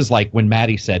 and this is like when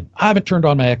Maddie said, I haven't turned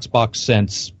on my Xbox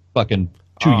since fucking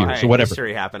 2 years or whatever.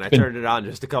 History happened. I turned it on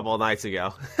just a couple of nights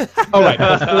ago. All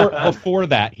right, before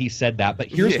that, he said that. But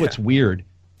here's what's weird.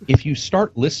 If you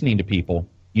start listening to people,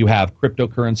 you have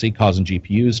cryptocurrency causing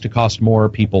GPUs to cost more,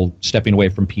 people stepping away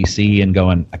from PC and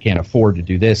going, I can't afford to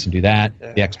do this and do that.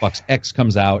 The Xbox X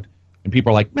comes out, and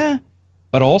people are like, meh.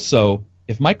 But also,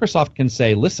 if Microsoft can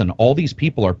say, listen, all these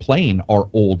people are playing our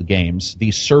old games,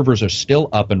 these servers are still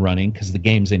up and running because the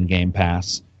game's in Game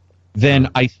Pass, then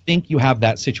I think you have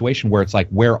that situation where it's like,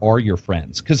 where are your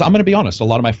friends? Because I'm going to be honest, a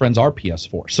lot of my friends are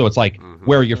PS4. So it's like,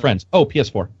 where are your friends? Oh,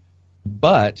 PS4.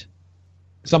 But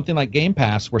something like Game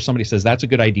Pass, where somebody says that's a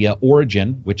good idea,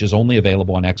 Origin, which is only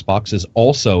available on Xbox, is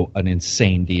also an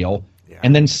insane deal. Yeah.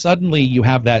 And then suddenly you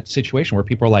have that situation where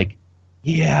people are like,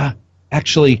 yeah,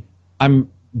 actually,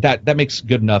 that makes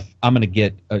good enough. I'm going to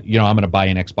get, I'm going to buy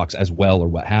an Xbox as well, or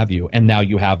what have you. And now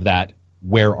you have that,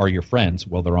 where are your friends?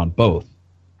 Well, they're on both,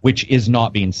 which is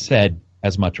not being said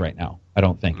as much right now, I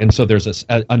don't think. And so there's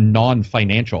a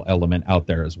non-financial element out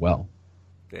there as well.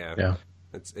 Yeah.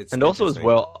 It's and also as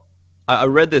well, I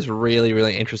read this really,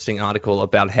 really interesting article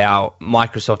about how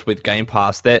Microsoft with Game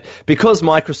Pass, that because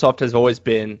Microsoft has always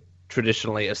been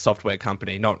traditionally a software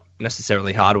company, not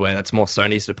necessarily hardware, that's more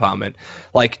Sony's department,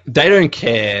 like they don't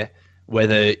care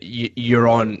whether you're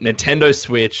on Nintendo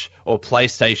Switch or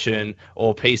PlayStation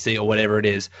or PC or whatever it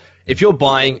is. If you're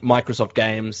buying Microsoft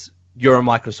games, you're a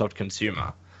Microsoft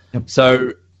consumer. Yep.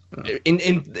 So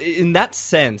in that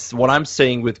sense, what I'm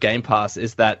seeing with Game Pass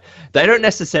is that they don't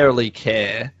necessarily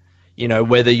care,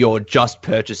 whether you're just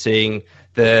purchasing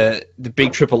the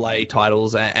big AAA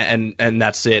titles and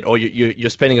that's it, or you're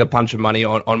spending a bunch of money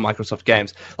on Microsoft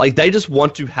games. Like, they just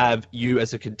want to have you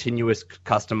as a continuous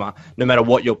customer, no matter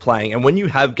what you're playing. And when you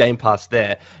have Game Pass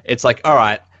there, it's like, all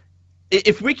right,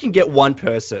 if we can get one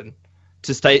person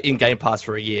to stay in Game Pass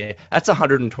for a year, that's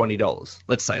 $120.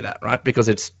 Let's say that, right? Because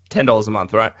it's $10 a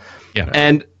month, right? Yeah.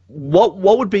 And what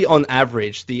would be on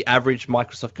average the average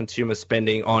Microsoft consumer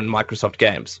spending on Microsoft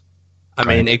games? I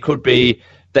mean, it could be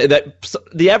that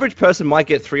the average person might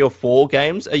get 3 or 4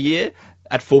 games a year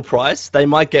at full price. They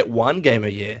might get 1 game a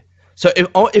year. So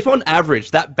if on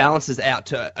average that balances out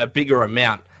to a bigger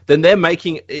amount, then they're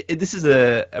making this is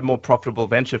a more profitable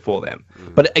venture for them.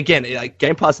 But again, like,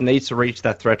 Game Pass needs to reach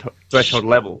that threshold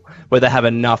level where they have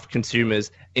enough consumers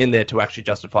in there to actually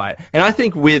justify it. And I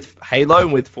think with Halo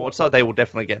and with Forza, they will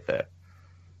definitely get there.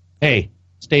 Hey,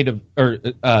 State of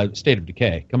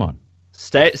Decay. Come on.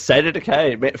 State of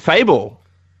Decay. Fable.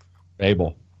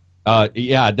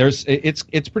 Yeah,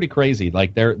 it's pretty crazy.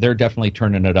 Like they're definitely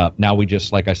turning it up. Now we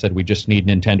just, like I said, we just need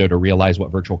Nintendo to realize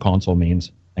what Virtual Console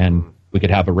means, and we could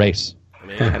have a race. I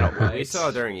mean, we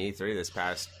saw during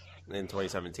E3 in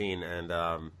 2017, and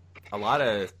a lot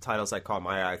of titles that caught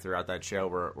my eye throughout that show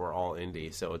were all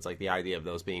indie. So it's like the idea of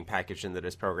those being packaged into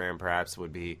this program perhaps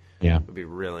would be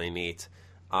really neat.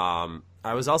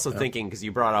 I was also thinking, because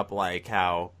you brought up like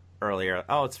how earlier,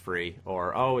 oh, it's free,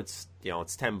 or oh, it's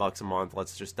it's $10 a month.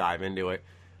 Let's just dive into it.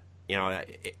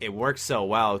 It works so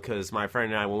well because my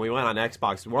friend and I, when we went on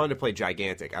Xbox, we wanted to play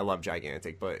Gigantic. I love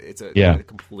Gigantic, but it's a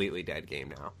completely dead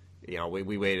game now.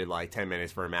 We waited like 10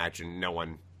 minutes for a match and no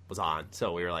one was on,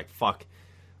 so we were like, fuck,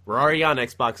 we're already on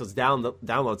Xbox. Let's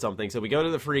download something. So we go to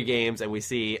the free games and we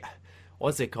see,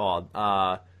 what's it called?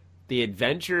 The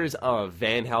Adventures of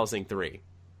Van Helsing 3.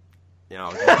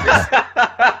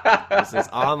 This is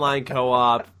online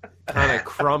co-op, kind of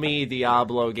crummy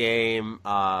Diablo game,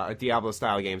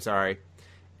 Diablo-style game, sorry.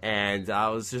 And I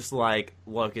was just like,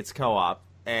 look, it's co-op.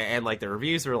 And like, the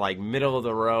reviews were like middle of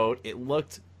the road. It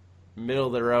looked middle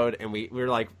of the road, and we were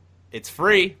like, it's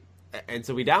free. And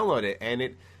so we downloaded it, and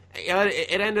it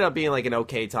ended up being like an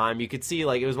okay time. You could see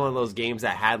like it was one of those games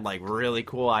that had like really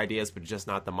cool ideas, but just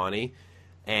not the money.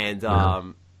 And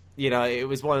it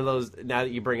was one of those, now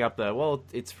that you bring up the, well,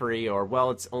 it's free, or,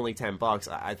 well, it's only $10,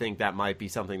 I think that might be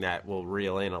something that will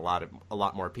reel in a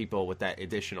lot more people with that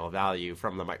additional value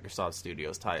from the Microsoft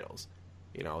Studios titles.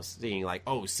 Seeing like,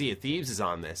 oh, Sea of Thieves is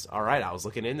on this. All right, I was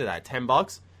looking into that.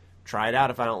 $10, try it out.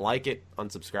 If I don't like it,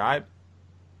 unsubscribe.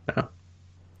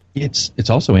 It's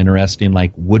also interesting,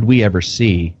 like, would we ever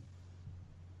see,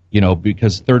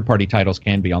 because third-party titles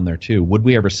can be on there too. Would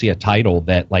we ever see a title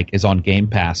that like is on Game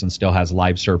Pass and still has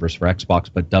live servers for Xbox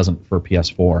but doesn't for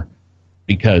PS4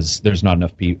 because there's not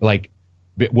enough people? Like,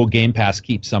 will Game Pass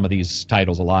keep some of these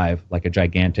titles alive, like a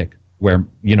Gigantic, where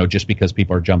just because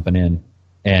people are jumping in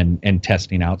and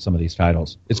testing out some of these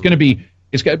titles? It's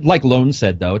like Lone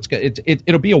said though.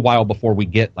 It'll be a while before we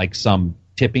get like some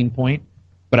tipping point,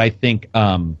 but I think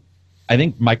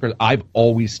I've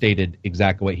always stated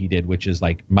exactly what he did, which is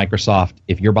like Microsoft,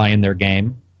 if you're buying their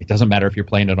game, it doesn't matter if you're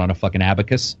playing it on a fucking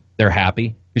abacus, they're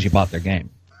happy because you bought their game.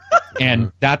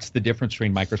 And that's the difference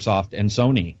between Microsoft and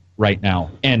Sony right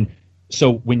now. And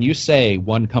so when you say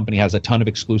one company has a ton of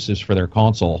exclusives for their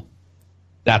console,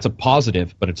 that's a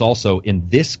positive, but it's also, in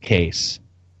this case,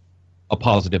 a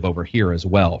positive over here as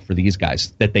well for these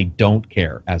guys, that they don't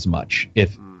care as much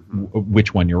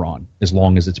which one you're on, as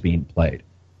long as it's being played.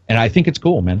 And I think it's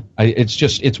cool, man.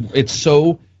 It's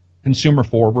so consumer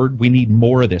forward. We need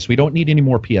more of this. We don't need any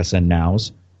more PSN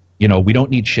nows. We don't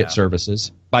need shit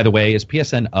services. By the way, is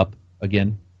PSN up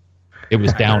again? It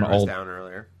was down down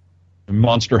earlier.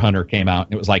 Monster Hunter came out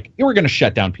and it was like, we're going to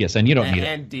shut down PSN. You don't need it.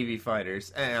 And DV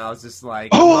Fighters. And I was just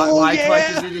like, my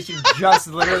collector's edition just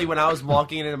literally when I was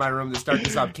walking into my room to start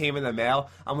this up came in the mail.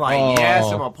 I'm like, yes,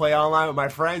 I'm going to play online with my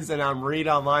friends, and I'm read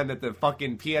online that the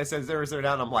fucking PSN servers are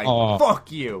down. I'm like, fuck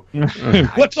you.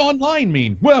 What's online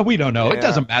mean? Well, we don't know. It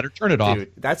doesn't matter. Turn it off.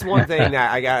 Dude, that's one thing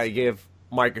that I got to give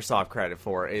Microsoft credit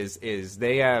for is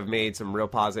they have made some real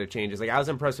positive changes. Like, I was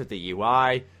impressed with the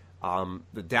UI.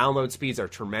 The download speeds are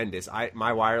tremendous.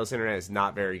 My wireless internet is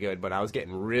not very good, but I was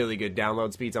getting really good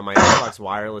download speeds on my Xbox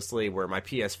wirelessly, where my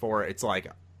PS4, it's like,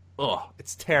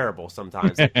 it's terrible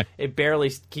sometimes. It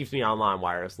barely keeps me online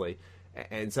wirelessly.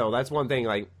 And so that's one thing,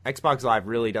 like, Xbox Live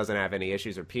really doesn't have any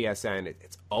issues, or PSN.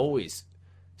 It's always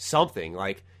something.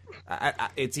 Like,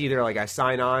 it's either, like, I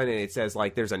sign on and it says,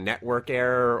 like, there's a network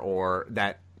error, or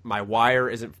that my wire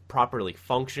isn't properly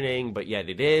functioning, but yet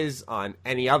it is on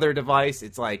any other device.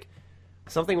 It's like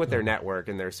something with their network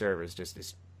and their servers just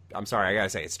is, I'm sorry, I gotta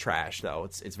say, it's trash, though.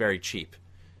 It's very cheap.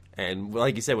 And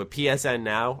like you said, with PSN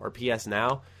Now, or PS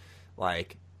Now,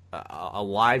 like a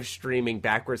live streaming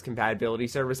backwards compatibility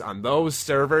service on those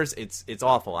servers, it's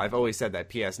awful. I've always said that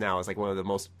PS Now is like one of the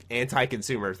most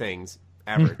anti-consumer things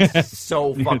ever. It's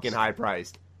so fucking high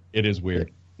priced. It is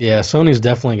weird. Yeah, Sony's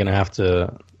definitely going to have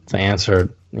to answer,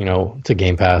 to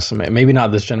Game Pass. Maybe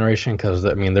not this generation, because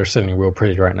they're sitting real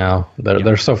pretty right now.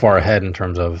 They're so far ahead in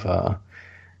terms of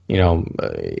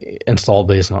install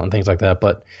base and things like that.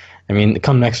 But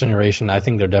come next generation, I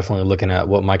think they're definitely looking at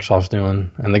what Microsoft's doing,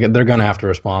 and they're going to have to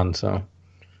respond. So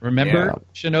Remember,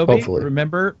 Shinobi? Hopefully.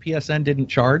 Remember PSN didn't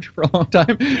charge for a long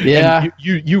time? Yeah. And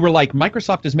you were like,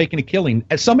 Microsoft is making a killing.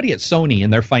 As somebody at Sony in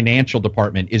their financial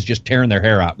department is just tearing their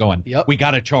hair out going, Yep. we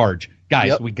got to charge.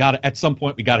 Guys, Yep. at some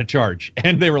point, we got to charge.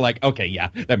 And they were like, okay, yeah,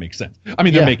 that makes sense. I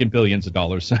mean, they're making billions of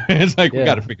dollars. It's like, we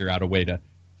got to figure out a way to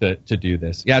do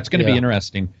this. Yeah, it's going to be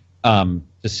interesting to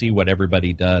see what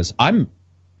everybody does.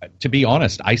 To be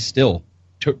honest, I still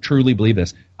truly believe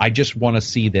this. I just want to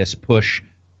see this push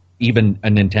even a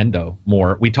Nintendo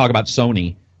more. We talk about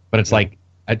Sony, but it's like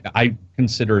I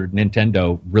consider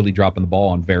Nintendo really dropping the ball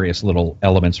on various little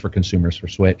elements for consumers for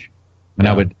Switch. And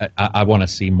I want to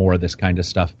see more of this kind of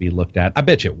stuff be looked at. I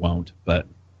bet you it won't, but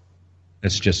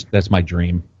that's my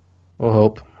dream. We'll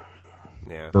hope.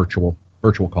 Yeah. Virtual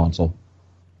console.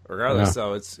 Regardless,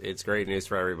 though, it's great news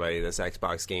for everybody. This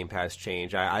Xbox Game Pass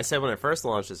change. I said when it first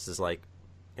launched, this is like,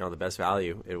 the best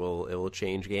value. It will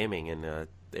change gaming, and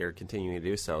they're continuing to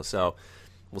do so. So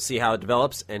we'll see how it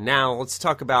develops. And now let's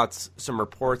talk about some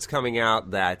reports coming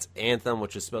out that Anthem,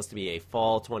 which is supposed to be a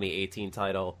fall 2018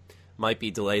 title, might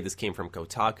be delayed. This came from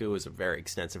Kotaku. It was a very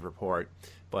extensive report.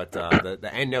 But the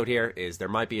end note here is there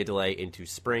might be a delay into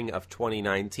spring of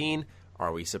 2019.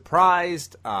 Are we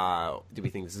surprised? Do we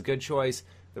think this is a good choice?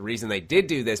 The reason they did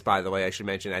do this, by the way, I should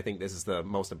mention, I think this is the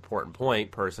most important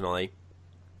point, personally,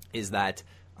 is that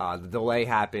the delay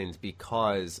happened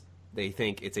because they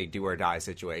think it's a do-or-die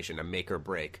situation, a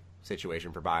make-or-break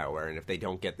situation for BioWare, and if they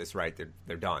don't get this right,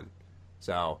 they're done.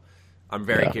 So I'm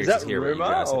very curious to hear what you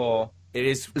guys think. It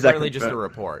is currently just a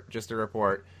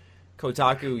report.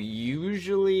 Kotaku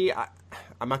usually,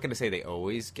 I'm not going to say they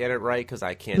always get it right because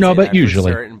I can't say that usually.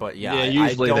 for certain, but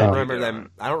usually I don't remember them.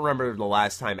 I don't remember the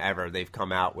last time ever they've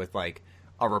come out with like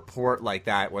a report like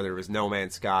that, whether it was No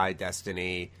Man's Sky,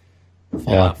 Destiny,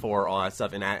 Fallout 4, all that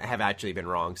stuff, and I have actually been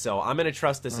wrong. So I'm going to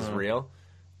trust this is real.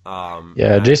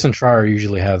 Jason Schreier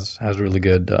usually has really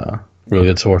good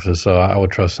sources, so I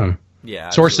would trust him.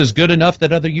 Yeah, Sources good enough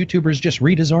that other YouTubers just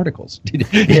read his articles.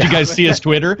 Did you guys see his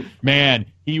Twitter? Man,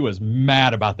 he was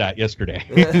mad about that yesterday.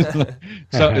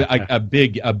 So a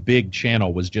big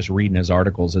channel was just reading his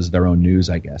articles as their own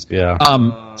news, I guess. Yeah.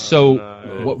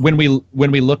 When we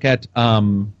look at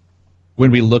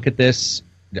this,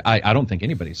 I don't think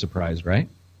anybody's surprised, right?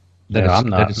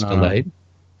 That it's delayed.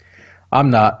 I'm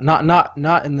not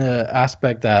in the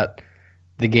aspect that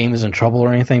the game is in trouble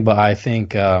or anything, but I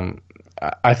think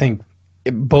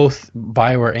both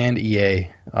BioWare and EA,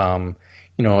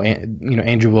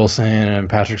 Andrew Wilson and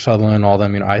Patrick Sutherland and all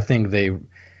them, I think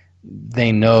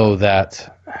they know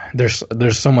that there's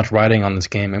so much riding on this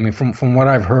game. I mean, from what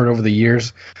I've heard over the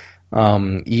years,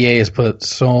 EA has put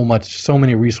so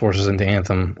many resources into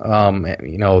Anthem.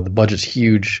 The budget's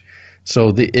huge,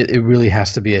 so it really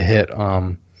has to be a hit.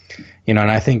 And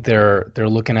I think they're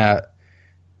looking at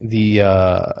the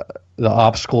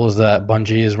obstacles that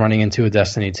Bungie is running into with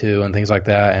Destiny 2 and things like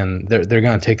that, and they're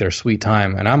going to take their sweet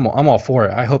time, and I'm all for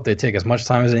it. I hope they take as much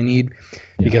time as they need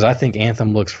because I think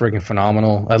Anthem looks freaking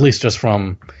phenomenal, at least just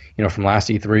from last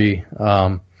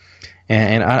E3.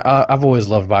 And I've always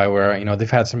loved BioWare.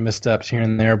 They've had some missteps here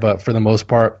and there, but for the most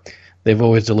part, they've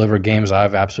always delivered games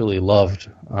I've absolutely loved.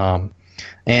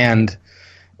 And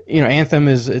Anthem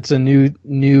it's a new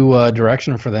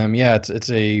direction for them. Yeah, it's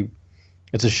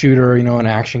a shooter, an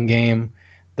action game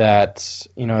that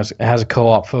it has a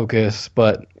co-op focus,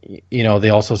 but they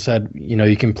also said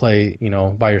you can play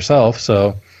by yourself.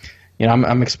 So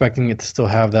I'm expecting it to still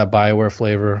have that BioWare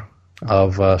flavor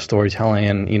of storytelling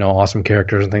and awesome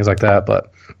characters and things like that.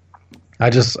 But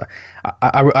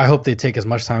I hope they take as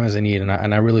much time as they need, and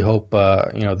I really hope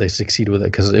they succeed with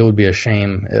it, because it would be a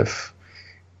shame if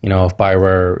if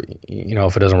BioWare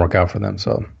if it doesn't work out for them.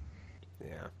 So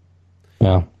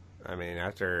yeah. I mean,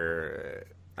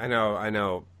 I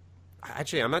know.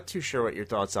 Actually, I'm not too sure what your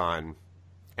thoughts on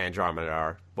Andromeda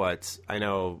are, but I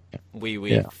know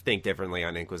we think differently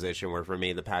on Inquisition. Where for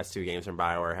me, the past two games from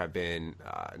BioWare have been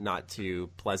not too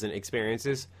pleasant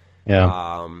experiences.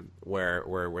 Yeah.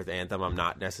 Where with Anthem, I'm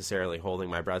not necessarily holding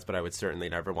my breath, but I would certainly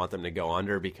never want them to go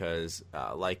under because,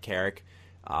 like Carrick,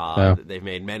 they've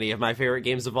made many of my favorite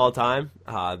games of all time.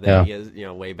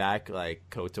 Way back, like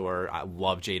KOTOR. I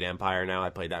love Jade Empire now. I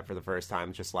played that for the first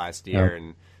time just last year,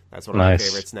 and that's one of my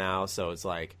favorites now. So it's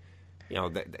like,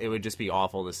 it would just be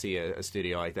awful to see a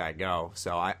studio like that go.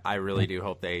 So I really do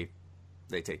hope they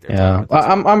take their time.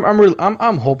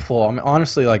 I'm hopeful. I mean,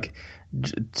 honestly, like,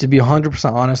 to be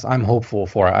 100% honest, I'm hopeful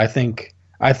for it. I think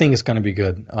it's going to be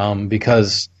good.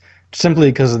 Because of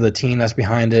the team that's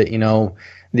behind it.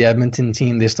 The Edmonton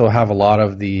team, they still have a lot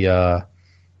of the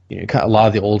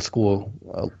old school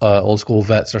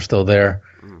vets are still there.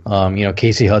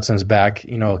 Casey Hudson's back,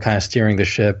 kind of steering the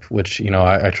ship, which,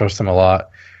 I trust him a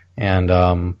lot.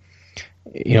 And,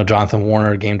 Jonathan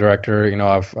Warner, game director,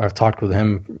 I've talked with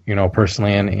him,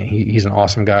 personally, and he's an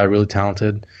awesome guy, really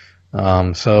talented.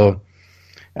 So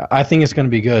I think it's going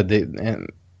to be good.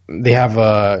 They have,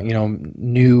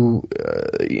 new,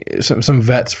 some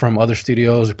vets from other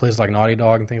studios, places like Naughty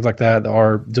Dog and things like that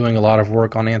are doing a lot of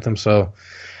work on Anthem. So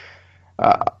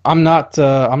I'm not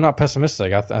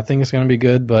pessimistic. I think it's going to be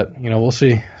good, but we'll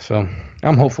see. So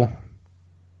I'm hopeful.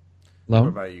 What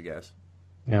about you guys?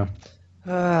 Yeah.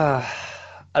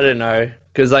 I don't know,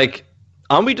 because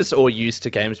aren't we just all used to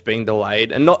games being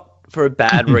delayed, and not for a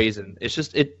bad reason? It's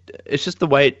just the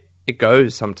way it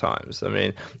goes sometimes. I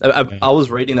mean, I was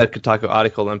reading that Kotaku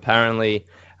article, and apparently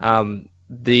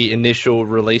the initial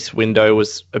release window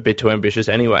was a bit too ambitious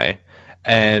anyway,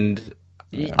 and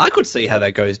I could see how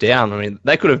that goes down. I mean,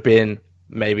 they could have been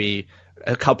maybe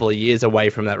a couple of years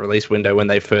away from that release window when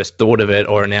they first thought of it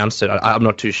or announced it. I'm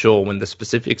not too sure when the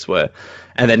specifics were.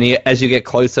 And then as you get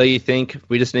closer, you think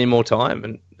we just need more time,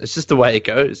 and it's just the way it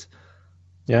goes.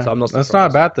 Yeah, so that's not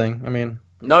a bad thing. I mean,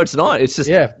 no, it's not. It's just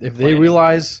if they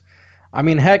realize. I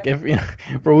mean, heck, if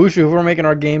for Wushu, if we're making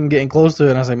our game getting close to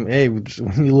it, and I say, hey, we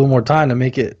need a little more time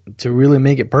to really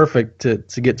make it perfect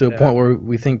to get to a point where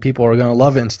we think people are going to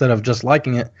love it instead of just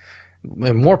liking it.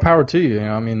 More power to you.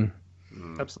 I mean,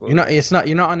 absolutely.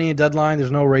 You're not on any deadline.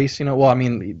 There's no race. Well, I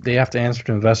mean, they have to answer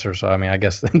to investors, so I mean, I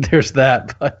guess there's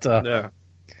that. But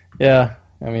yeah.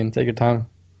 I mean, take your time.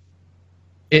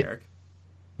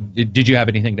 Did you have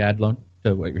anything to add, Lone,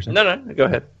 to what you're saying? No, go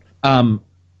ahead.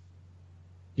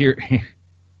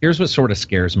 Here's what sort of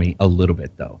scares me a little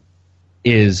bit, though,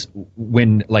 is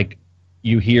when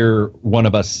you hear one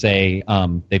of us say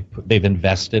they've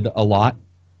invested a lot.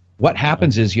 What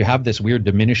happens is you have this weird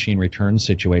diminishing return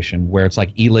situation where it's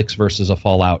like Elix versus a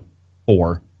Fallout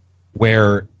 4,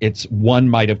 where one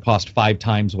might have cost 5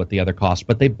 times what the other cost,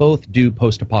 but they both do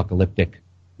post-apocalyptic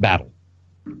battle.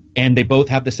 And they both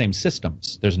have the same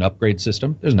systems. There's an upgrade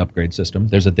system. There's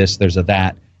a this, there's a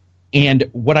that. And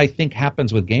what I think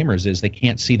happens with gamers is they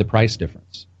can't see the price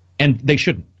difference. And they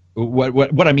shouldn't.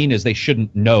 What I mean is they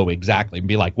shouldn't know exactly and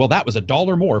be like, well, that was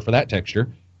 $1 more for that texture.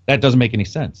 That doesn't make any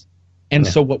sense. And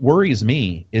so what worries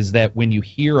me is that when you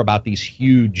hear about these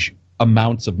huge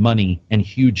amounts of money and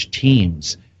huge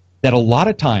teams, that a lot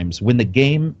of times when the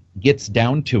game gets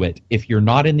down to it, if you're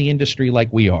not in the industry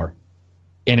like we are,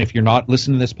 and if you're not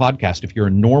listening to this podcast, if you're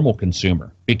a normal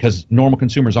consumer, because normal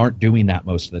consumers aren't doing that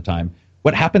most of the time,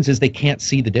 what happens is they can't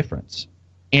see the difference.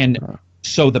 And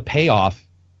so the payoff,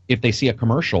 if they see a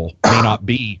commercial, may not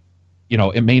be,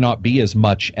 it may not be as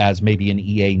much as maybe an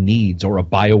EA needs or a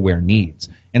BioWare needs.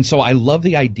 And so I love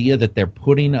the idea that they're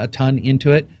putting a ton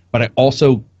into it, but I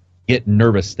also get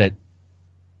nervous that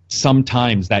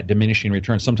sometimes that diminishing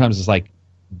return, sometimes it's like,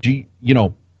 do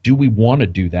we want to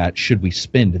do that? Should we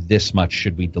spend this much?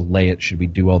 Should we delay it? Should we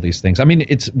do all these things? I mean,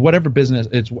 it's whatever business,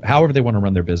 it's however they want to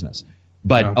run their business.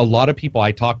 But a lot of people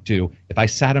I talk to, if I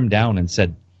sat them down and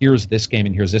said, here's this game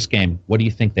and here's this game, what do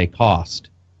you think they cost?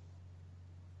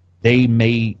 They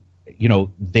may,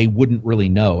 they wouldn't really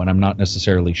know, and I'm not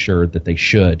necessarily sure that they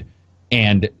should.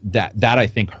 And that I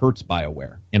think hurts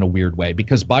BioWare in a weird way,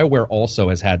 because BioWare also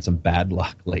has had some bad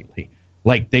luck lately.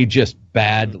 They just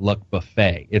bad luck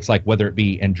buffet. It's like whether it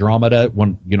be Andromeda,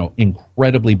 one,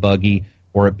 incredibly buggy,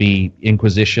 or it be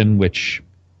Inquisition, which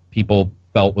people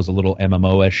felt was a little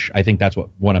MMO-ish. I think that's what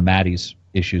one of Maddie's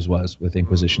issues was with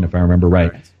Inquisition, if I remember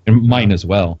right, and mine as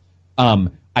well.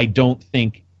 I don't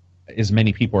think as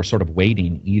many people are sort of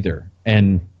waiting either.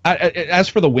 And as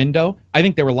for the window, I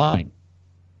think they were lying,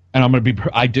 and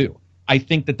I do. I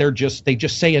think that they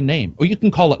just say a name, or you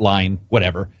can call it lying,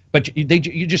 whatever. But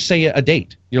you just say a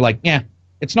date. You're like, yeah,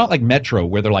 it's not like Metro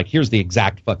where they're like, here's the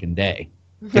exact fucking day.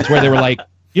 It's where they were like,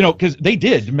 because they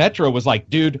did. Metro was like,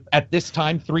 dude, at this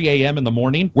time, 3 a.m. in the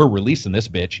morning, we're releasing this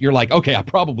bitch. You're like, okay, I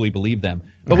probably believe them.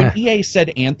 But when EA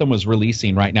said Anthem was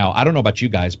releasing right now, I don't know about you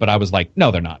guys, but I was like,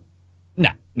 no, they're not.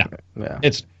 No.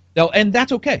 Yeah. And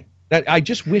that's okay. I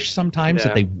just wish sometimes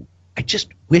that I just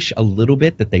wish a little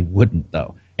bit that they wouldn't,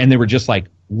 though. And they were just like,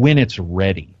 when it's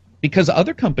ready. Because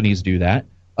other companies do that.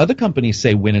 Other companies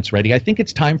say when it's ready. I think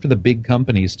it's time for the big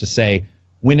companies to say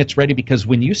when it's ready, because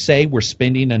when you say we're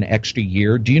spending an extra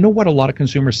year, do you know what a lot of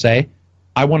consumers say?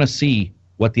 I want to see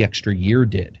what the extra year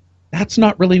did. That's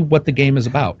not really what the game is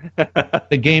about.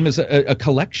 The game is a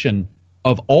collection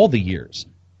of all the years.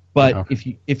 But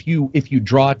if you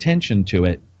draw attention to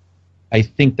it, I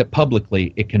think that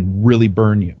publicly it can really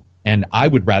burn you. And I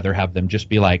would rather have them just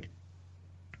be like,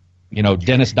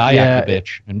 Dennis Dyack the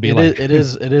bitch, and be it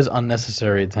is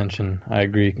unnecessary attention. I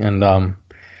agree, and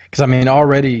Because I mean,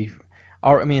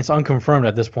 I mean, it's unconfirmed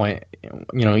at this point.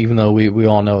 Even though we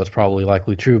all know it's probably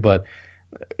likely true, but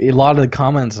a lot of the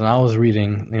comments, and I was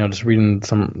reading, just reading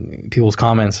some people's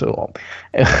comments,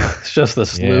 it's just a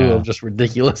slew of just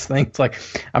ridiculous things. Like,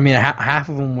 I mean, half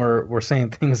of them were saying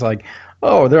things like,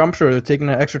 "Oh, I'm sure they're taking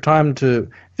the extra time to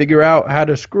figure out how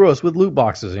to screw us with loot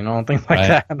boxes," and things like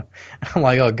that. And I'm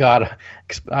like, "Oh God,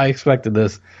 I expected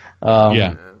this."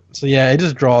 So yeah, it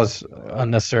just draws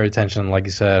unnecessary attention, like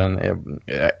you said,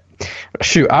 and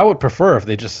shoot, I would prefer if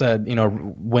they just said,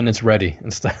 when it's ready,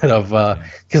 instead of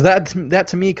because that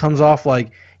to me comes off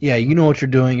like, yeah, you know what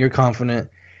you're doing, you're confident,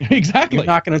 exactly. You're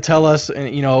not going to tell us,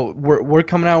 and we're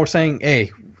coming out, we're saying,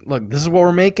 hey, look, this is what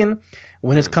we're making.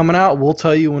 When it's coming out, we'll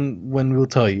tell you when we'll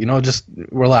tell you. Just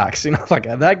relax. Like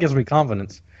that gives me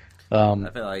confidence. I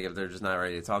feel like if they're just not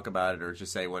ready to talk about it or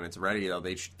just say when it's ready, though,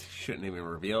 they shouldn't even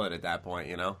reveal it at that point.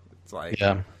 It's like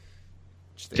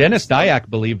Dennis Dyack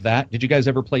believed that. Did you guys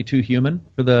ever play Too Human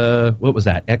for the, what was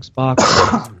that, Xbox?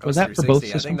 Was that for both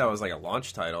systems? I think that was like a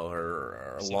launch title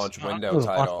or a launch window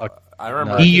title. I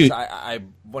remember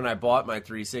when I bought my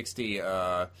 360,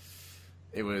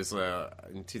 it was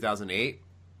in 2008.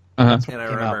 And I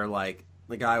remember like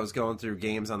the guy was going through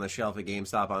games on the shelf at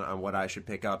GameStop on what I should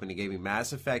pick up, and he gave me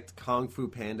Mass Effect, Kung Fu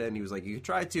Panda, and he was like, "You could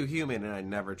try Too Human," and I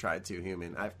never tried Too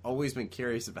Human. I've always been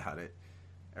curious about it.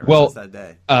 Since that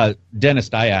day. Dennis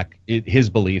Dyack, his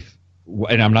belief,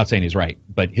 and I'm not saying he's right,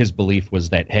 but his belief was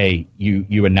that, hey,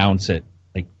 you announce it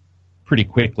like pretty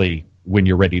quickly when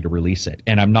you're ready to release it.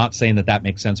 And I'm not saying that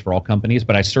makes sense for all companies,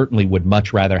 but I certainly would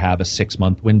much rather have a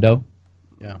 6-month window.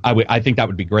 Yeah, I think that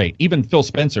would be great. Even Phil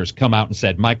Spencer's come out and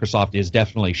said Microsoft is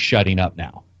definitely shutting up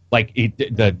now. Like the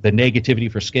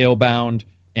negativity for Scalebound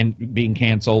and being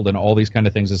canceled and all these kind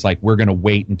of things is like, we're going to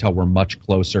wait until we're much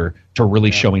closer to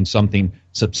really showing something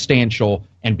substantial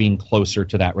and being closer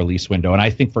to that release window. And I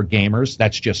think for gamers,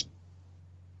 that's just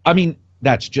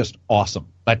awesome.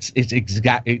 That's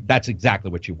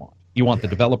exactly what you want. You want the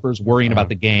developers worrying about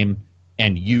the game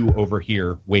and you over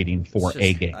here waiting for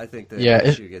a game. I think the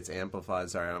issue gets amplified.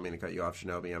 Sorry, I don't mean to cut you off,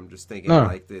 Shinobi. I'm just thinking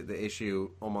like the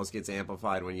issue almost gets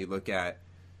amplified when you look at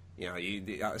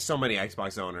so many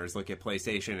Xbox owners look at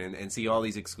PlayStation and see all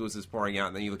these exclusives pouring out,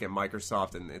 and then you look at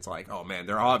Microsoft, and it's like, oh man,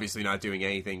 they're obviously not doing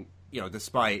anything,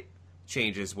 despite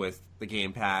changes with the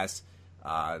Game Pass,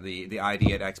 the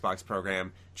ID at Xbox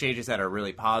program, changes that are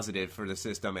really positive for the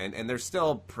system, and they're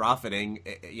still profiting,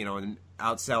 and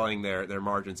outselling their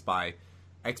margins by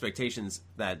expectations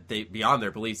that they beyond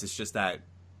their beliefs. It's just that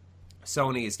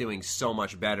Sony is doing so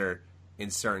much better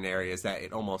in certain areas that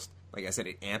it almost, like I said,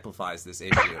 it amplifies this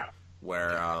issue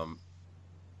where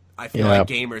I feel like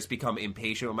gamers become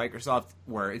impatient with Microsoft,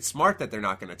 where it's smart that they're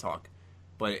not going to talk.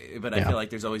 But I feel like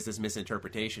there's always this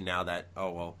misinterpretation now that,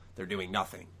 they're doing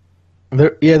nothing.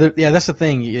 That's the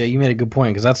thing. Yeah, you made a good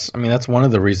point, because that's one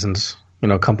of the reasons,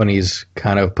 companies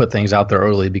kind of put things out there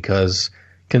early, because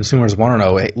consumers want to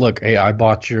know, hey, look, I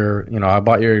bought your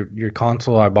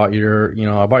console, I bought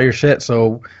your shit,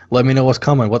 so let me know what's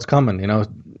coming, what's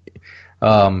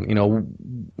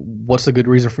a good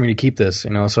reason for me to keep this?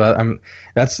 So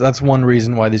that's one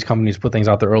reason why these companies put things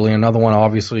out there early. Another one,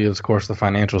 obviously, is of course the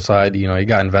financial side. You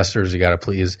got investors you got to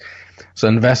please. So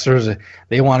investors,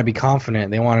 they want to be confident.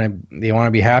 They want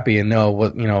to be happy and know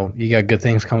what you got good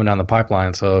things coming down the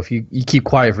pipeline. So if you keep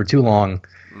quiet for too long,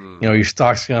 your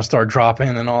stock's going to start dropping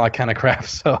and all that kind of crap.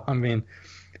 So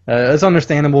it's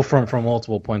understandable from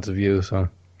multiple points of view. So.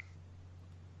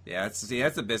 Yeah, that's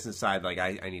the business side. Like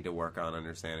I need to work on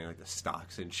understanding like the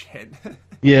stocks and shit.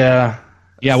 Yeah.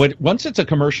 Once it's a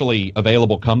commercially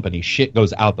available company, shit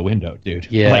goes out the window, dude.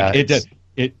 Yeah,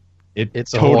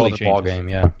 it's a totally whole other ball game.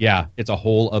 Yeah, it's a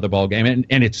whole other ball game,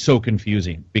 and it's so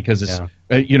confusing because it's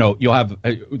you'll have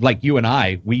like you and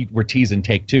I, we were teasing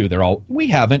Take-Two. They're all, we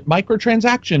haven't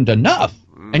microtransactioned enough,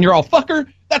 and you're all,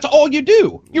 fucker, that's all you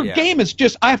do. Your game is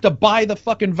just, I have to buy the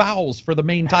fucking vowels for the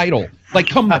main title. Like,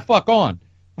 come the fuck on.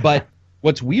 But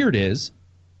what's weird is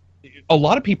a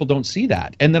lot of people don't see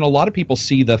that. And then a lot of people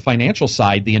see the financial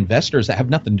side, the investors that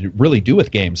have nothing to really do with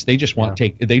games. They just want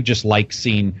they just like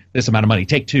seeing this amount of money.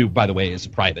 Take-Two, by the way, is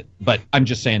private. But I'm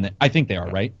just saying that I think they are,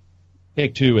 right?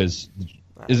 Take-Two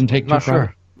isn't Take-Two not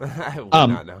private? Sure. I would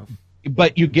not know.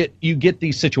 But you get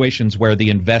these situations where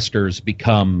the investors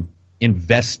become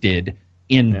invested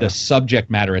in the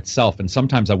subject matter itself, and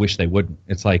sometimes I wish they wouldn't.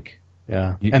 It's like,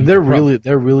 and they're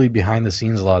really behind the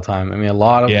scenes a lot of time. I mean, a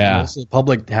lot of most of the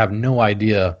public have no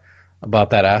idea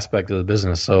about that aspect of the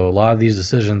business. So a lot of these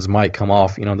decisions might come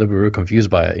off, they'll be real confused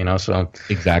by it, So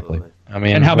exactly. I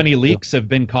mean, and how many leaks have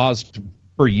been caused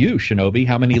for you, Shinobi?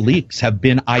 How many leaks have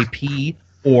been IP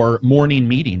or morning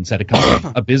meetings at a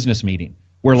company, a business meeting,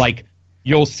 where like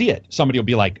you'll see it. Somebody will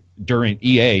be like, during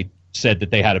EA said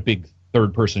that they had a big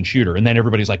third-person shooter, and then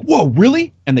everybody's like, "Whoa,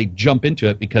 really?" And they jump into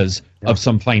it because of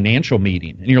some financial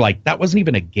meeting, and you're like, "That wasn't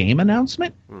even a game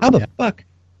announcement? How the fuck?"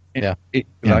 And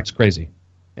it's crazy.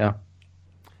 Yeah,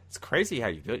 it's crazy how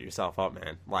you build yourself up,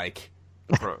 man. Like,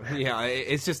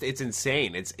 it's just it's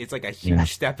insane. It's like a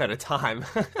huge step at a time.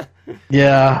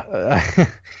 Yeah.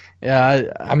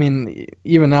 Yeah, I mean,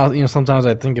 even now, sometimes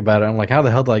I think about it. I'm like, how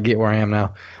the hell did I get where I am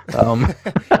now?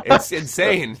 It's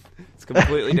insane. It's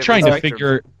completely. I'm trying to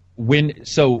figure when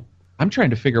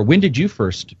did you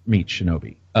first meet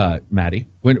Shinobi, Maddie?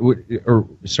 Or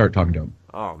start talking to him?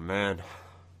 Oh man,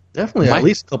 definitely at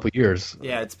least a couple years.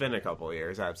 Yeah, it's been a couple of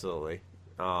years, absolutely.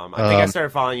 I think I started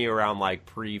following you around like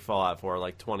pre-Fallout 4,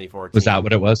 like 2014. Was that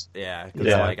what it was? Yeah, because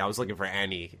like I was looking for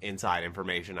any inside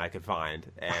information I could find,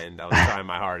 and I was trying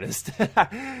my hardest.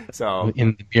 So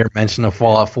in the mere mention of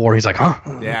Fallout 4, he's like, "Huh?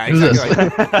 Yeah, exactly.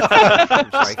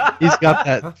 He's got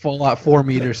that Fallout 4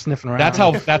 meter sniffing around."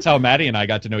 That's how Maddie and I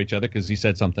got to know each other, because he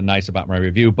said something nice about my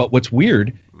review. But what's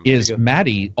weird is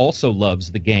Maddie also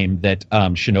loves the game that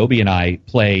Shinobi and I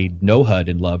played No HUD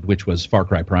and loved, which was Far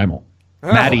Cry Primal.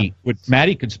 Maddie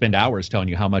could spend hours telling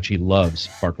you how much he loves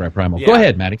Far Cry Primal. Yeah. Go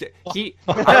ahead, Maddie. I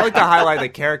like to highlight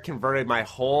that Carrick converted my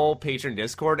whole patron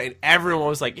Discord, and everyone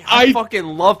was like, I fucking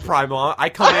love Primal. I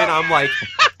come in, I'm like,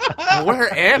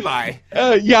 where am I?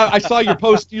 Yeah, I saw your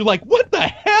post. You're like, what the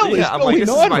hell is I'm going like,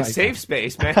 this on? Is my safe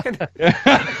space, man.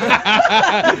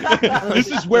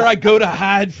 This is where I go to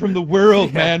hide from the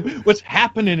world, man. What's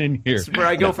happening in here? This is where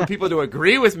I go for people to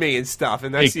agree with me and stuff,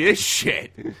 and that's this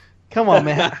shit. Come on,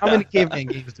 man. How many caveman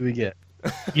games do we get?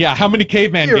 Yeah, how many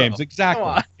caveman games?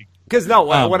 Exactly. Because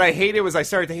what I hated was I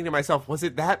started thinking to myself, was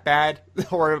it that bad?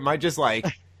 Or am I just like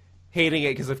hating it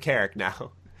because of Carrick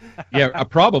now? Yeah,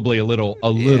 probably a little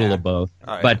of both.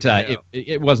 But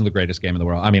it wasn't the greatest game in the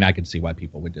world. I mean, I could see why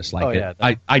people would dislike it.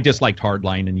 Yeah, I disliked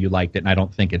Hardline, and you liked it, and I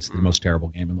don't think it's the most terrible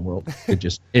game in the world.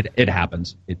 It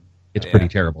happens. It's pretty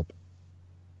terrible.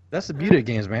 That's the beauty of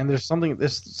games, man. There's something.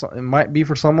 It might be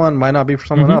for someone, might not be for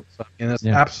someone else, and there's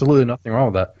absolutely nothing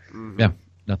wrong with that. Yeah,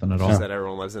 nothing at all. Just that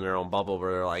everyone lives in their own bubble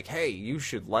where they're like, "Hey, you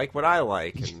should like what I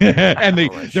like," and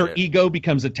their ego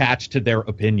becomes attached to their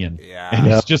opinion. Yeah, and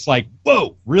it's just like,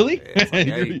 "Whoa, really? Like,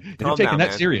 hey, you're taking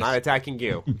that serious?" I'm not attacking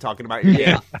you. I'm talking about your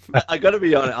game. I got to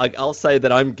be honest. Like, I'll say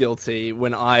that I'm guilty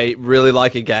when I really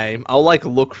like a game. I'll like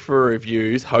look for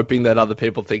reviews, hoping that other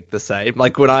people think the same.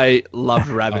 Like when I loved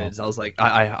Rabbids, I was like,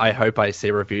 I hope I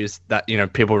see reviews that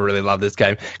people really love this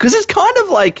game, because it's kind of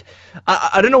like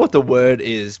I don't know what the word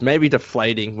is. Maybe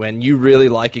deflating when you really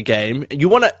like a game. You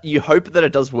hope that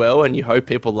it does well, and you hope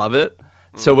people love it.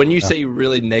 So when you see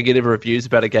really negative reviews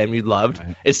about a game you loved,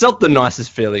 it's not the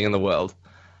nicest feeling in the world.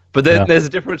 But there's a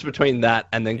difference between that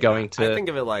and then going to... I think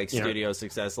of it like studio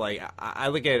success. Like,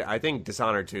 I think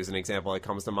Dishonored 2 is an example that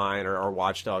comes to mind, or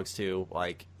Watch Dogs 2.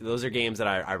 Like, those are games that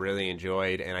I really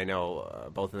enjoyed, and I know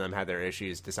both of them had their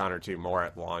issues. Dishonored 2 more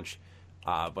at launch.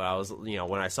 But I was,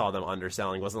 when I saw them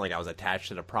underselling, it wasn't like I was attached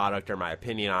to the product or my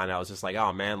opinion on it. I was just like,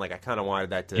 oh man, like I kind of wanted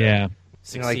that to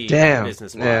succeed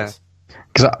business-wise.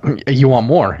 Because you want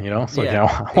more, So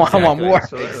I want more.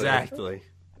 Exactly.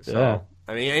 So,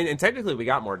 I mean, and technically we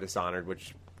got more Dishonored,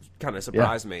 which kind of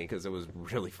surprised me because it was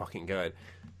really fucking good.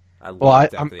 I'm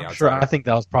sure. I think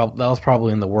that was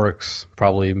probably in the works,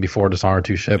 probably even before Dishonored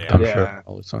 2 shipped. Yeah. I'm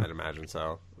sure. So. I'd imagine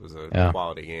so. It was a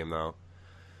quality game, though.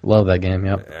 Love that game.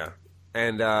 Yep. Yeah.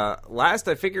 And last,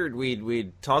 I figured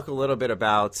we'd talk a little bit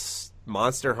about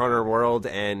Monster Hunter World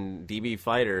and DB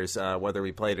Fighters, whether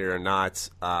we played it or not.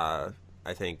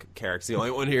 I think Carrick's the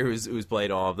only one here who's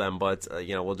played all of them, but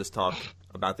we'll just talk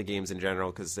about the games in general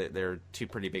because they're two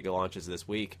pretty big launches this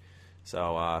week.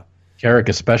 So Carrick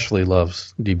especially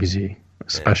loves DBZ,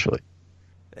 especially.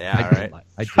 Yeah, all right.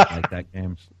 I did like that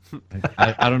game.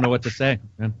 I don't know what to say,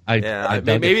 man.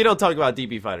 Maybe you don't talk about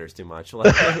DB Fighters too much.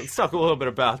 Let's talk a little bit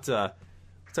about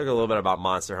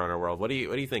Monster Hunter World. What do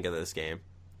you think of this game?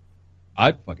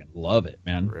 I fucking love it,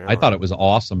 man. Really? I thought it was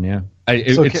awesome. Yeah.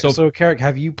 So Carrick,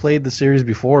 have you played the series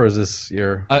before? Or is this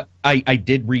your? I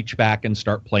did reach back and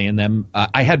start playing them.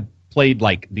 I had played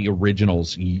like the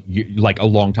originals like a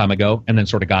long time ago, and then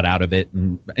sort of got out of it,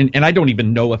 and I don't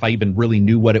even know if I even really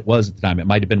knew what it was at the time. It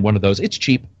might have been one of those it's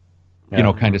cheap,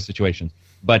 kind of situations.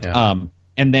 But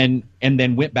and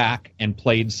then went back and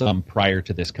played some prior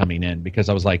to this coming in because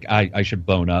I was like I should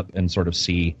bone up and sort of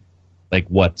see like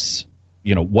what's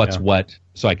what,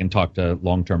 so I can talk to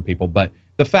long-term people. But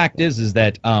the fact is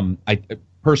that I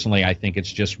think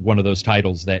it's just one of those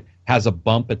titles that has a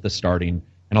bump at the starting,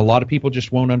 and a lot of people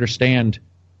just won't understand.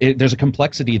 There's a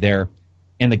complexity there,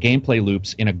 and the gameplay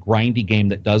loops in a grindy game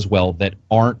that does well that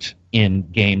aren't in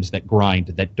games that grind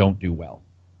that don't do well.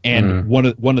 And one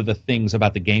of the things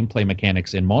about the gameplay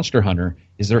mechanics in Monster Hunter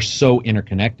is they're so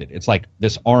interconnected. It's like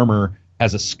this armor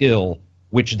has a skill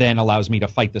which then allows me to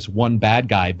fight this one bad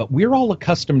guy, but we're all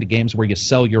accustomed to games where you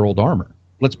sell your old armor.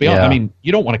 Let's be honest. I mean,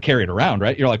 you don't want to carry it around,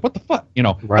 right? You're like, what the fuck? I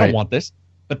don't want this.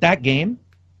 But that game,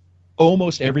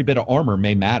 almost every bit of armor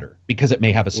may matter because it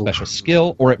may have a special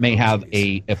skill or it may have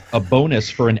a bonus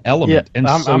for an element. Yeah, and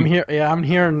I'm here. Yeah, I'm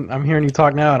hearing you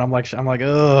talk now, and I'm like,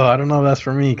 oh, I don't know if that's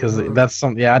for me because that's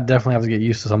something. Yeah, I definitely have to get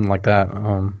used to something like that.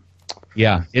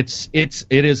 Yeah, it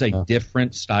is a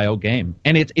different style game,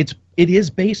 and it is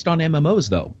based on MMOs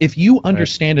though. If you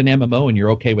understand an MMO and you're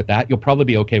okay with that, you'll probably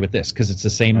be okay with this because it's the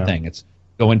same thing. It's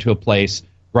go into a place,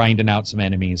 grinding out some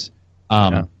enemies.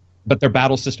 But their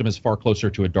battle system is far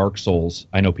closer to a Dark Souls.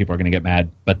 I know people are going to get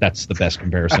mad, but that's the best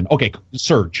comparison. Okay,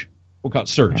 Surge. We'll call it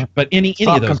Surge. But any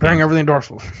of those comparing games. everything to Dark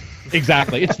Souls.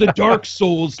 Exactly. It's the Dark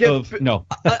Souls of... No.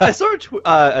 I saw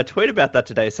a tweet about that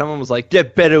today. Someone was like,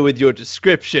 get better with your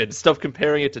description. Stop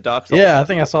comparing it to Dark Souls. Yeah, I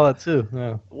think I saw that too.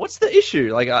 Yeah. What's the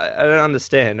issue? Like, I don't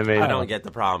understand. I don't get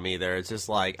the problem either. It's just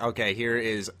like, okay, here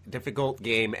is difficult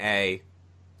game A,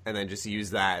 and then just use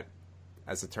that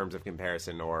as a terms of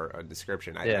comparison or a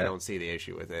description. I don't see the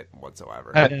issue with it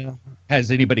whatsoever.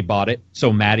 Has anybody bought it?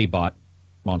 So Maddie bought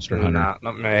Monster Hunter. Nah,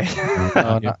 not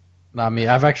me. Not me.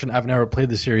 I've never played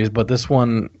the series, but this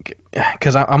one,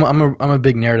 because I'm a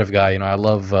big narrative guy. I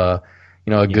love a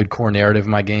good core narrative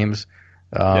in my games.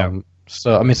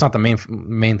 So I mean, it's not the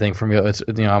main thing for me. It's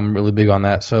I'm really big on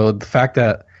that. So the fact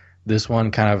that this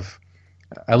one kind of,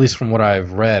 at least from what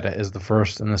I've read, is the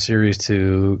first in the series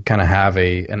to kind of have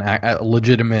a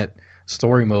legitimate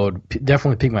story mode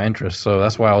definitely piqued my interest. So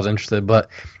that's why I was interested. But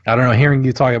I don't know, hearing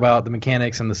you talk about the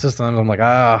mechanics and the systems, I'm like,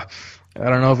 I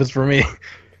don't know if it's for me.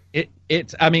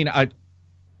 It's there's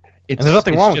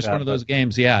nothing wrong with just that, one of those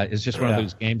games. Yeah, it's just one of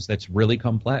those games that's really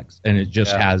complex, and it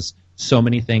just has so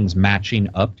many things matching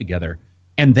up together.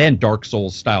 And then Dark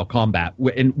Souls style combat,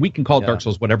 and we can call it Dark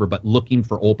Souls whatever, but looking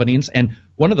for openings. And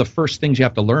one of the first things you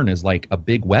have to learn is like a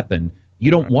big weapon.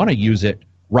 You don't want to use it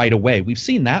right away. We've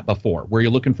seen that before, where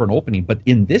you're looking for an opening. But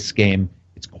in this game,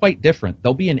 it's quite different.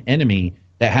 There'll be an enemy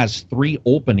that has 3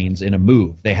 openings in a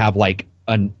move. They have like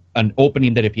an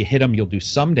opening that if you hit them, you'll do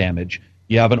some damage.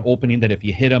 You have an opening that if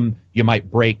you hit them, you might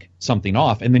break something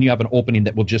off. And then you have an opening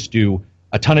that will just do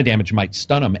a ton of damage, might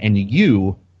stun them. And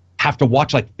you have to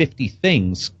watch like 50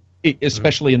 things,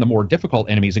 especially in the more difficult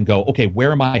enemies, and go, okay,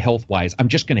 where am I health-wise? I'm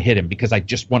just going to hit him because I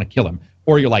just want to kill him.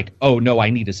 Or you're like, oh, no, I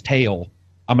need his tail.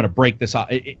 I'm going to break this off.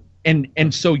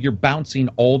 And so you're bouncing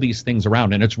all these things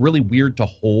around. And it's really weird to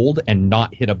hold and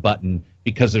not hit a button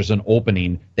because there's an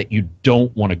opening that you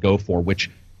don't want to go for,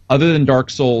 which... Other than Dark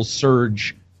Souls,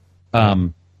 Surge,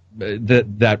 that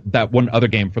one other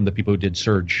game from the people who did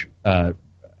Surge, I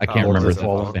can't remember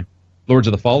the name. Lords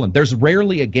of the Fallen. There's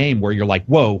rarely a game where you're like,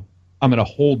 whoa, I'm going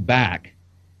to hold back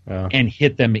and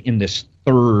hit them in this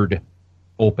third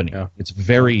opening. Yeah. It's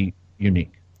very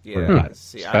unique. Yeah,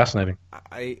 it's fascinating.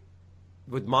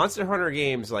 With Monster Hunter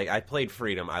games, like I played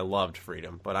Freedom, I loved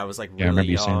Freedom, but I was like really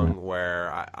young, where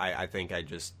I think I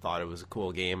just thought it was a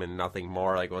cool game and nothing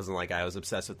more. Like it wasn't like I was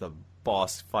obsessed with the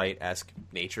boss fight-esque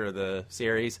nature of the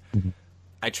series. Mm-hmm.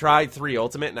 I tried 3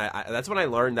 Ultimate, and that's when I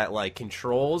learned that like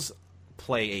controls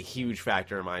play a huge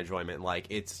factor in my enjoyment. Like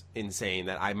it's insane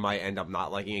that I might end up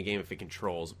not liking a game if it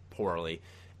controls poorly,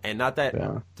 and not that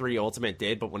 3 Ultimate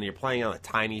did, but when you're playing on a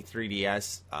tiny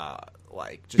 3DS.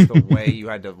 Like, just the way you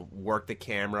had to work the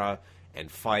camera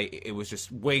and fight, it was just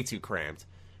way too cramped.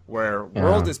 Where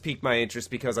World has piqued my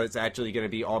interest because it's actually going to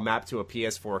be all mapped to a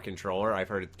PS4 controller. I've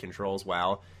heard it controls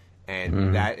well,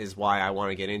 and that is why I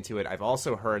want to get into it. I've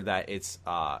also heard that it's,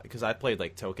 because I've played,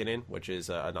 like, Toukinen, which is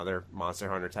another Monster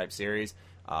Hunter type series,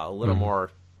 a little more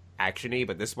action-y,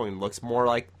 but this one looks more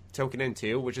like Toukinen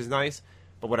 2, which is nice.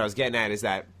 But what I was getting at is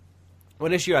that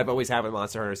one issue I've always had with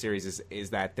Monster Hunter series is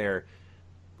that they're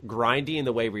grindy in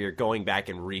the way where you're going back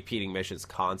and repeating missions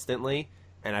constantly,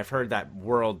 and I've heard that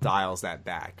World dials that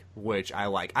back, which I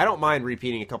like. I don't mind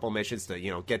repeating a couple missions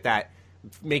to, get that,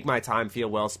 make my time feel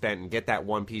well spent and get that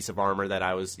one piece of armor that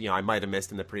I might have missed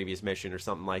in the previous mission or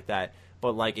something like that.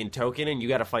 But like in Toukinen, you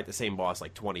got to fight the same boss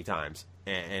like 20 times,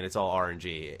 and it's all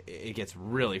RNG. It gets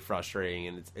really frustrating,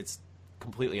 and it's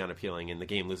completely unappealing, and the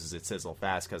game loses its sizzle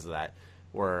fast because of that.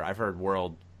 Where I've heard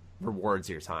World rewards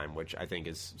your time, which I think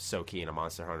is so key in a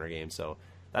Monster Hunter game. So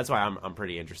that's why I'm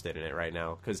pretty interested in it right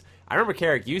now. Because I remember,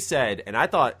 Carrick, you said, and I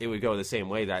thought it would go the same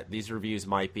way, that these reviews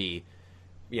might be,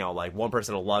 like one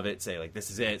person will love it, say like this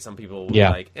is it. Some people will be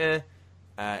like, eh.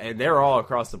 and they're all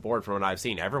across the board from what I've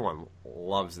seen. Everyone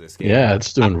loves this game. Yeah,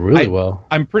 it's doing really well.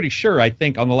 I'm pretty sure. I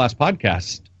think on the last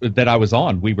podcast that I was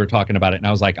on, we were talking about it, and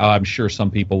I was like, "Oh, I'm sure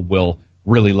some people will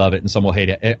really love it and some will hate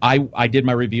it." I did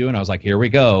my review, and I was like, "Here we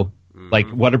go." Like,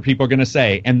 what are people going to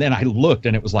say? And then I looked,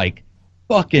 and it was like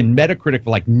fucking Metacritic for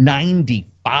like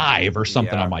 95 or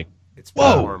something. Yeah. I'm like, It's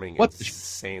whoa, performing what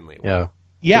insanely well.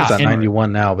 yeah, It's at and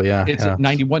 91 now, but yeah. it's yeah. at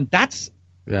 91. That's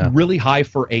Yeah. really high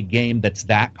for a game that's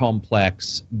that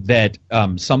complex that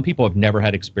some people have never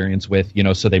had experience with,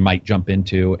 so they might jump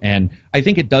into. And I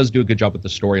think it does do a good job with the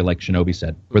story, like Shinobi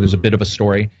said, where there's a bit of a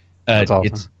story. That's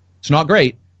awesome. It's not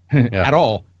great at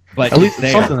all, but At least it's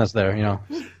there. something that's there,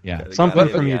 Yeah. Something gotta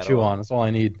from be you at to chew all. on. That's all I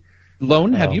need.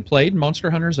 Lone, have you played Monster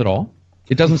Hunters at all?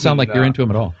 It doesn't sound like you're No. into them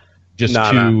at all. Just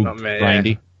No, too not me,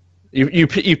 grindy. You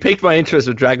piqued my interest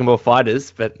with Dragon Ball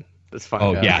Fighters, but that's fine.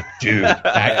 Oh yeah, dude,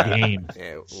 that game.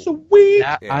 Yeah, Sweet.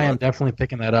 I am definitely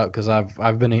picking that up because I've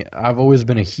always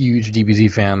been a huge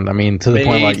DBZ fan. I mean, to the Me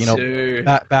point too.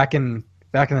 back in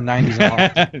the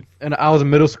 90s, and I was in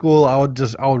middle school. I would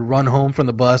run home from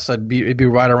the bus. It'd be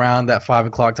right around that 5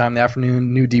 o'clock time in the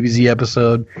afternoon, new DBZ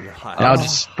episode, and I would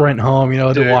just sprint home,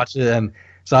 to Dude. watch it. And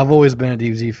so I've always been a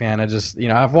DBZ fan. I just,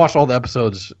 I've watched all the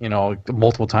episodes,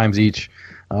 multiple times each.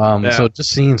 So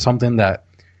just seeing something that,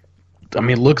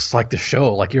 looks like the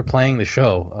show, like you're playing the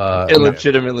show. It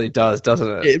legitimately does, doesn't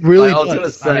it? It really I was going to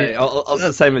does. say, I was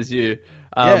the same as you.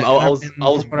 Yeah, I was from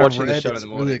what I've watching the read, show in it's the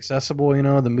really morning. accessible, the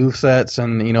movesets,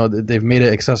 and they've made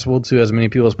it accessible to as many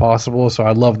people as possible. So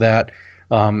I love that.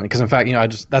 Because in fact,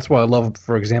 that's what I love.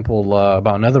 For example,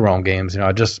 about NetherRealm games.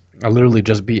 I literally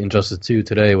just beat Injustice 2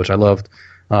 today, which I loved.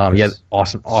 Yeah,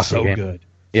 awesome So game. good.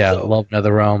 Yeah, So- love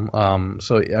NetherRealm.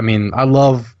 So I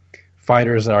love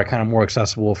fighters that are kind of more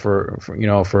accessible for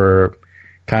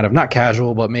kind of not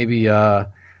casual, but maybe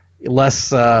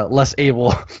less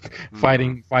able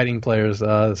fighting players.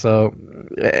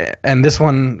 And this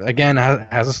one again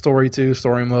has a story too,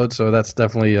 story mode. So that's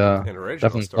definitely an original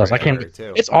definitely story. plus. I can't.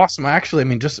 too. It's awesome. Actually,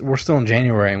 we're still in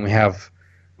January and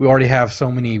we already have so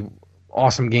many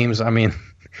awesome games.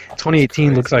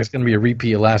 2018 looks like it's going to be a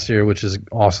repeat of last year, which is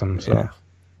awesome. So. Yeah.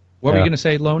 What were Yeah. you going to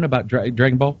say, Lone, about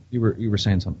Dragon Ball? You were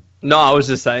saying something. No, I was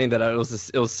just saying that it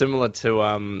was similar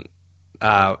to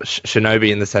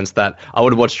Shinobi in the sense that I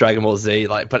would watch Dragon Ball Z,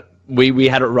 but we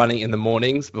had it running in the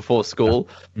mornings before school,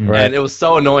 Right. and it was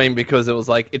so annoying because it was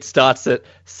like it starts at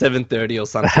 7:30 or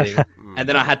something, and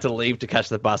then I had to leave to catch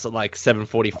the bus at like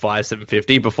 7:45,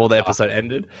 7:50 before the episode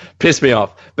ended. Pissed me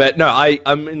off. But no,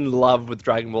 I'm in love with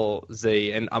Dragon Ball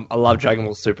Z, and I love Dragon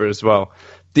Ball Super as well.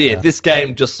 This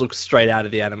game just looks straight out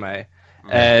of the anime,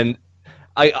 and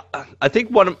I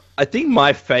think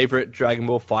my favorite Dragon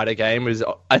Ball Fighter game is,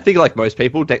 I think like most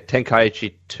people,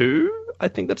 Tenkaichi 2. I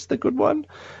think that's the good one.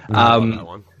 I love that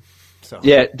one. So.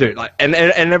 Yeah, dude, and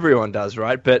everyone does,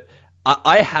 right? But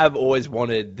I have always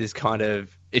wanted this kind of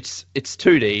it's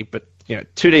 2D, but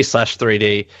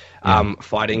 2D/3D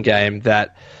fighting game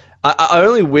that I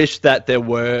only wish that there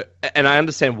were, and I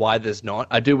understand why there's not.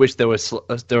 I do wish there were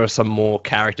some more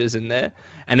characters in there,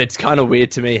 and it's kind of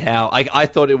weird to me how I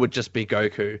thought it would just be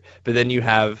Goku, but then you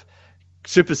have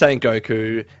Super Saiyan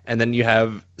Goku, and then you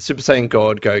have Super Saiyan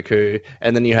God Goku,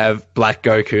 and then you have Black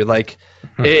Goku.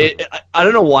 I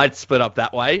don't know why it's split up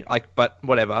that way. But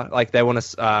whatever. They want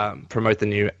to promote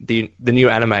the new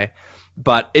anime,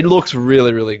 but it looks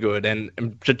really, really good.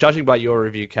 And judging by your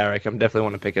review, Carrick, I definitely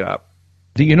want to pick it up.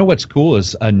 Do you know what's cool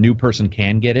is a new person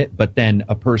can get it, but then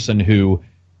a person who,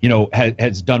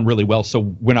 has done really well. So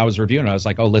when I was reviewing, I was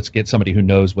like, oh, let's get somebody who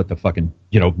knows what the fucking,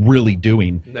 really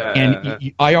doing.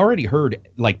 And I already heard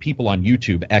people on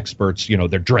YouTube, experts,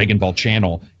 their Dragon Ball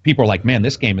channel, people are like, man,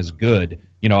 this game is good.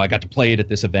 I got to play it at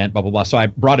this event, blah, blah, blah. So I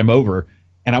brought him over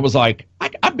and I was like,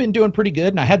 I've been doing pretty good.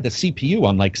 And I had the CPU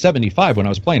on 75 when I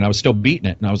was playing. I was still beating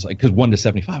it. And I was like, because 1 to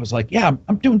 75, I was like, yeah,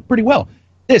 I'm doing pretty well.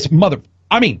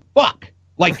 Fuck.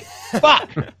 Fuck.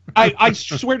 I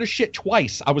swear to shit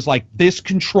twice. I was like, this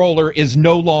controller is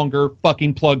no longer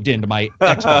fucking plugged into my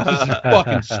Xbox. This is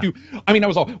fucking stupid. I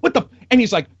was all, what the? And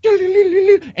he's like,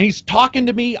 and he's talking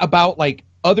to me about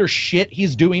other shit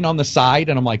he's doing on the side.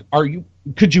 And I'm like,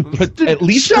 could you at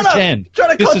least Shut up! pretend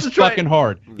Try to this is concentrate. fucking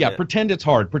hard? Yeah, pretend it's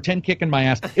hard. Pretend kicking my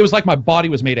ass. It was like my body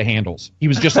was made of handles. He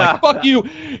was just like, fuck you.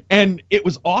 And it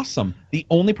was awesome. The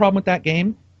only problem with that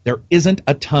game, there isn't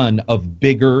a ton of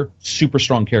bigger, super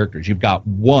strong characters. You've got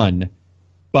one,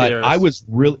 but I was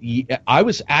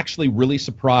actually really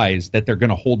surprised that they're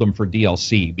going to hold them for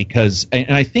DLC because,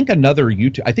 and I think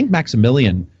I think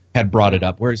Maximilian had brought it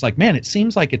up where he's like, man, it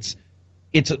seems like it's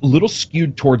a little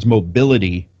skewed towards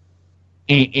mobility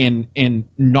and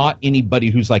not anybody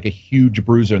who's like a huge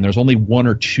bruiser. And there's only one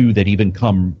or two that even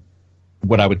come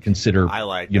what I would consider. I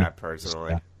like that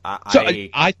personally.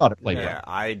 I thought it played well.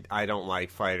 Yeah, I don't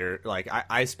like fighter. Like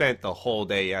I spent the whole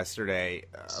day yesterday.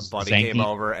 A buddy Zanky. came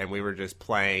over and we were just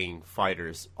playing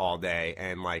fighters all day.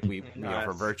 And like we, Nice.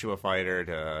 from Virtua Fighter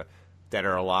to Dead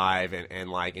or Alive, and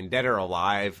like in Dead or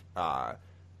Alive,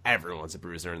 everyone's a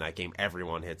bruiser in that game.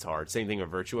 Everyone hits hard. Same thing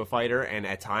with Virtua Fighter. And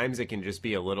at times it can just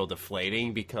be a little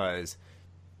deflating because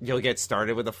you'll get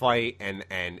started with a fight and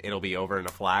it'll be over in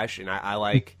a flash. And I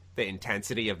like the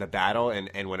intensity of the battle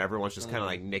and when everyone's just kind of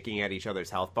like nicking at each other's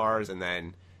health bars and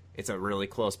then it's a really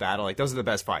close battle. Like those are the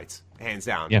best fights, hands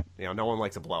down. Yeah. No one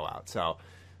likes a blowout. So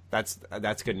that's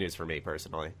good news for me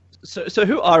personally. So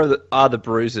who are the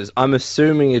bruisers? I'm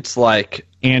assuming it's like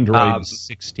Android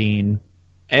 16.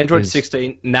 Android is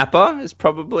 16. Nappa is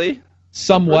probably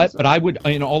somewhat, but I would,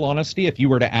 in all honesty, if you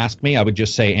were to ask me, I would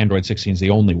just say Android 16 is the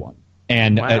only one.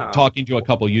 And Wow. talking to a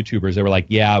couple YouTubers, they were like,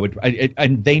 "Yeah, I would,"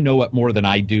 and they know it more than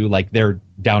I do. Like they're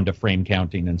down to frame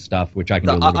counting and stuff, which I can.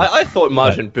 do a little I thought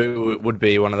Majin Buu would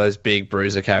be one of those big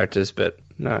bruiser characters, but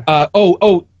no.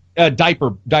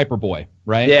 Diaper Boy,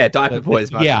 right? Yeah, Diaper Boy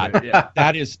is Majin yeah, Buu, yeah.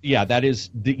 that is.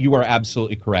 You are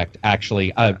absolutely correct.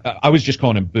 Actually, I was just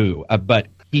calling him Boo, but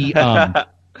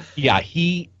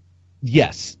he,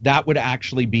 yes, that would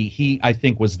actually be he. I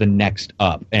think was the next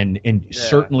up, and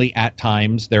certainly at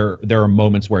times there are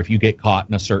moments where if you get caught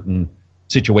in a certain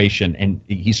situation and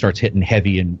he starts hitting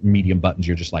heavy and medium buttons,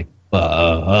 you're just like,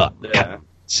 Yeah.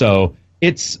 So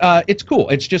it's cool.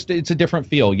 It's a different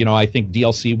feel. I think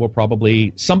DLC will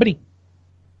probably. Somebody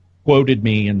quoted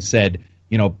me and said,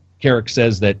 Carrick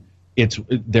says that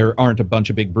there aren't a bunch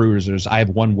of big bruisers. I have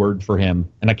one word for him,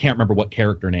 and I can't remember what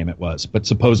character name it was, but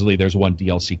supposedly there's one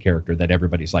DLC character that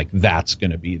everybody's like, that's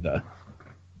going to be the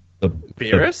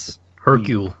Beerus?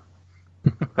 Hercule.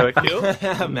 Hercule?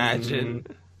 Imagine.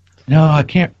 No, I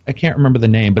can't remember the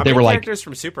name, but How they many were like, characters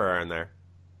from Super are in there?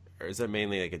 Or is it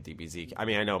mainly like a DBZ? I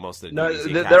mean, I know most of the No,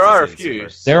 DBZ there cast are a is in few.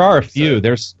 Super. there are a few. So-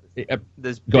 There's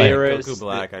There's Go ahead. Beerus. Goku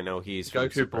Black, I know he's from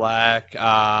Goku Super. Black.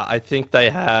 I think they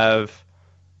have.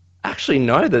 Actually,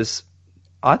 no.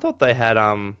 I thought they had.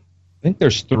 I think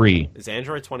there's 3. Is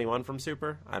Android 21 from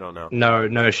Super? I don't know.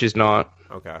 No, she's not.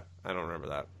 Okay, I don't remember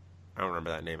that. I don't remember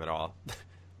that name at all.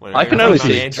 When I can heard only about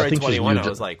see- I Android think she's 21. new I to-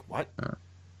 was like, what?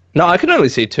 No, I can only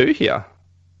see 2 here.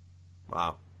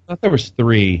 Wow. I thought there was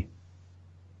 3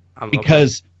 I'm looking.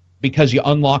 because you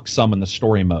unlock some in the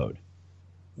story mode.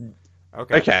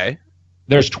 Okay.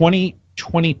 There's 20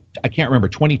 I can't remember,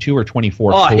 22 or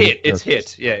 24. Oh, total hit. It's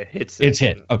characters. hit. Yeah, hits. It's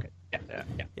hit. Okay. Yeah.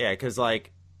 Yeah, because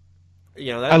like, that,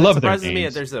 I love that their surprises me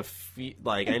that names. there's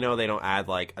like I know they don't add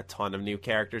like a ton of new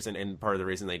characters, and part of the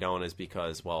reason they don't is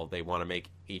because they want to make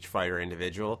each fighter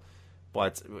individual,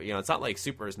 but it's not like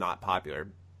Super is not popular.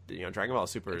 Dragon Ball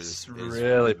Super is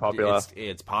really popular.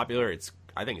 It's popular.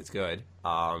 I think it's good.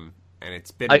 And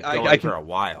it's been I going can- for a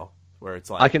while. Where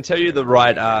it's like I can tell you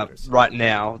right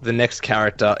now, the next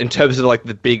character, in terms of like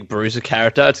the big bruiser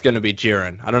character, it's going to be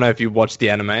Jiren. I don't know if you watched the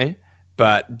anime,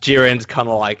 but Jiren's kind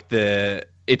of like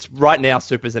it's right now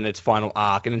Super's in its final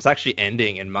arc, and it's actually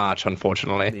ending in March,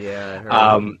 unfortunately. Yeah.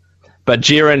 I heard But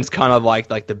Jiren's kind of like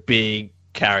the big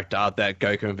character that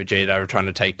Goku and Vegeta are trying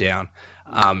to take down.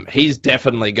 He's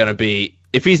definitely going to be,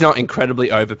 if he's not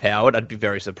incredibly overpowered, I'd be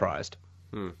very surprised.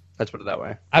 Let's put it that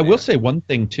way. I will say one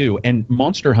thing too, and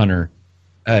Monster Hunter,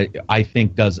 I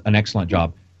think does an excellent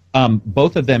job.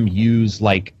 Both of them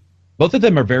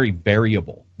are very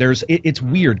variable. It's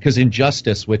weird because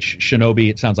Injustice, which Shinobi,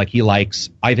 it sounds like he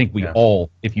likes. I think we all,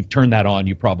 if you've turned that on,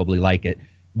 you probably like it.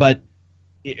 But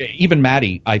even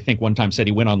Maddie, I think one time said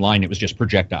he went online, it was just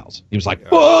projectiles. He was like,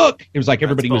 "Fuck!" It was like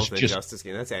everybody was both just. Injustice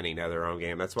game. That's any NetherRealm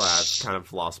game. That's why I've kind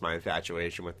of lost my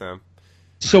infatuation with them.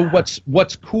 So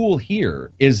what's cool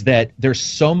here is that there's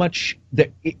so much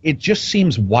that it just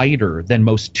seems wider than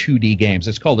most 2D games.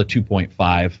 It's called a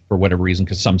 2.5 for whatever reason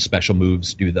because some special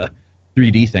moves do the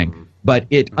 3D thing. But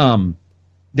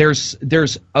there's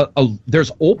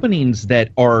openings that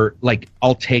are like,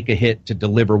 I'll take a hit to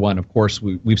deliver one. Of course,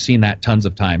 we've seen that tons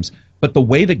of times. But the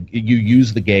way that you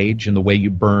use the gauge and the way you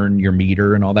burn your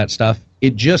meter and all that stuff,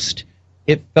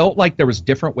 it felt like there was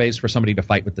different ways for somebody to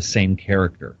fight with the same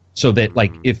character. So that,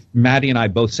 like, if Maddie and I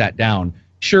both sat down,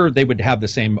 sure, they would have the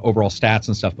same overall stats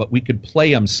and stuff, but we could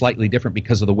play them slightly different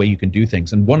because of the way you can do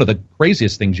things. And one of the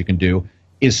craziest things you can do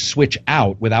is switch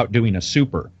out without doing a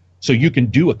super. So you can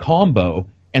do a combo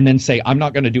and then say, I'm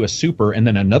not going to do a super, and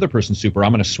then another person's super,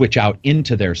 I'm going to switch out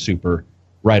into their super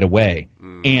right away.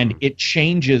 And it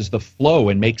changes the flow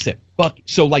and makes it fuck.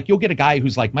 So, like, you'll get a guy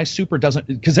who's like, my super doesn't,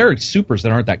 because there are supers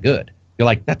that aren't that good. You're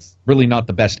like, that's really not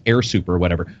the best air super or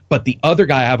whatever. But the other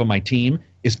guy I have on my team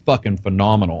is fucking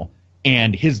phenomenal.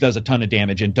 And his does a ton of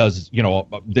damage and does,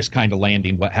 this kind of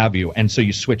landing, what have you. And so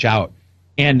you switch out.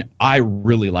 And I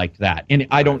really liked that. And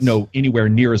I don't know anywhere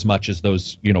near as much as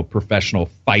those, professional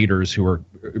fighters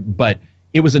but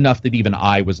it was enough that even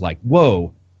I was like,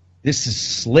 whoa, this is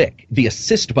slick. The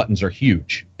assist buttons are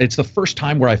huge. It's the first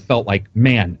time where I felt like,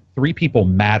 man, 3 people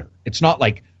matter. It's not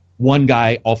like one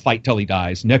guy, I'll fight till he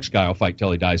dies. Next guy, I'll fight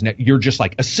till he dies. You're just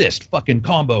like assist, fucking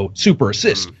combo, super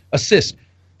assist, assist.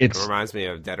 It reminds me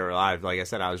of Dead or Alive. Like I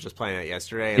said, I was just playing it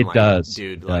yesterday. And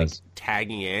Dude,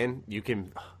 tagging in, you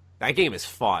can... That game is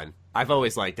fun. I've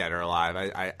always liked Dead or Alive.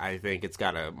 I think it's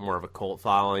got a more of a cult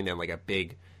following than like a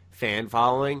big fan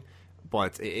following.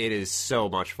 But it is so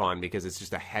much fun because it's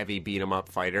just a heavy beat-em-up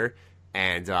fighter.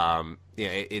 And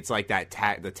it's like that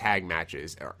the tag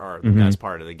matches are the best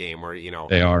part of the game where,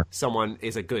 they are. Someone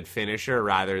is a good finisher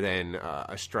rather than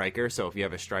a striker. So if you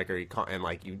have a striker you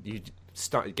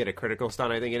get a critical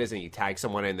stun, I think it is, and you tag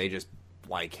someone and they just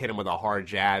like hit them with a hard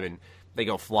jab and they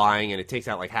go flying and it takes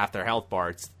out like half their health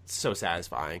bar. It's so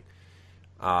satisfying.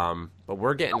 But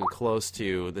we're getting close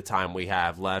to the time we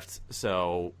have left,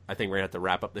 so I think we're going to have to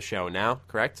wrap up the show now,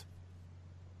 correct?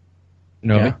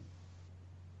 No.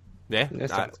 Yeah? That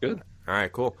sounds good. All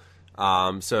right, cool.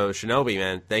 So, Shinobi,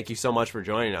 man, thank you so much for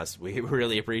joining us. We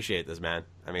really appreciate this, man.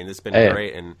 I mean, this has been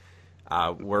great, and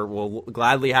we'll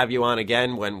gladly have you on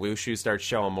again when Wushu starts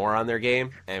showing more on their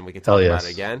game, and we can talk about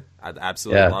it again. I'd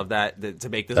absolutely love that, to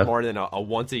make this more than a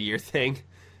once-a-year thing.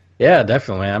 Yeah,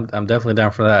 definitely. I'm definitely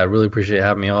down for that. I really appreciate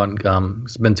having me on.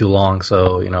 It's been too long,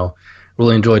 so,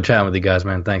 really enjoyed chatting with you guys,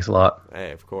 man. Thanks a lot.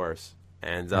 Hey, of course.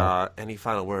 And any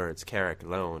final words, Carrick,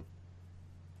 Lone?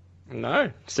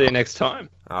 No. See you next time.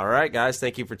 All right, guys.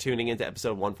 Thank you for tuning in to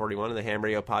episode 141 of the Ham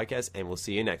Radio Podcast, and we'll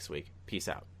see you next week. Peace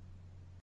out.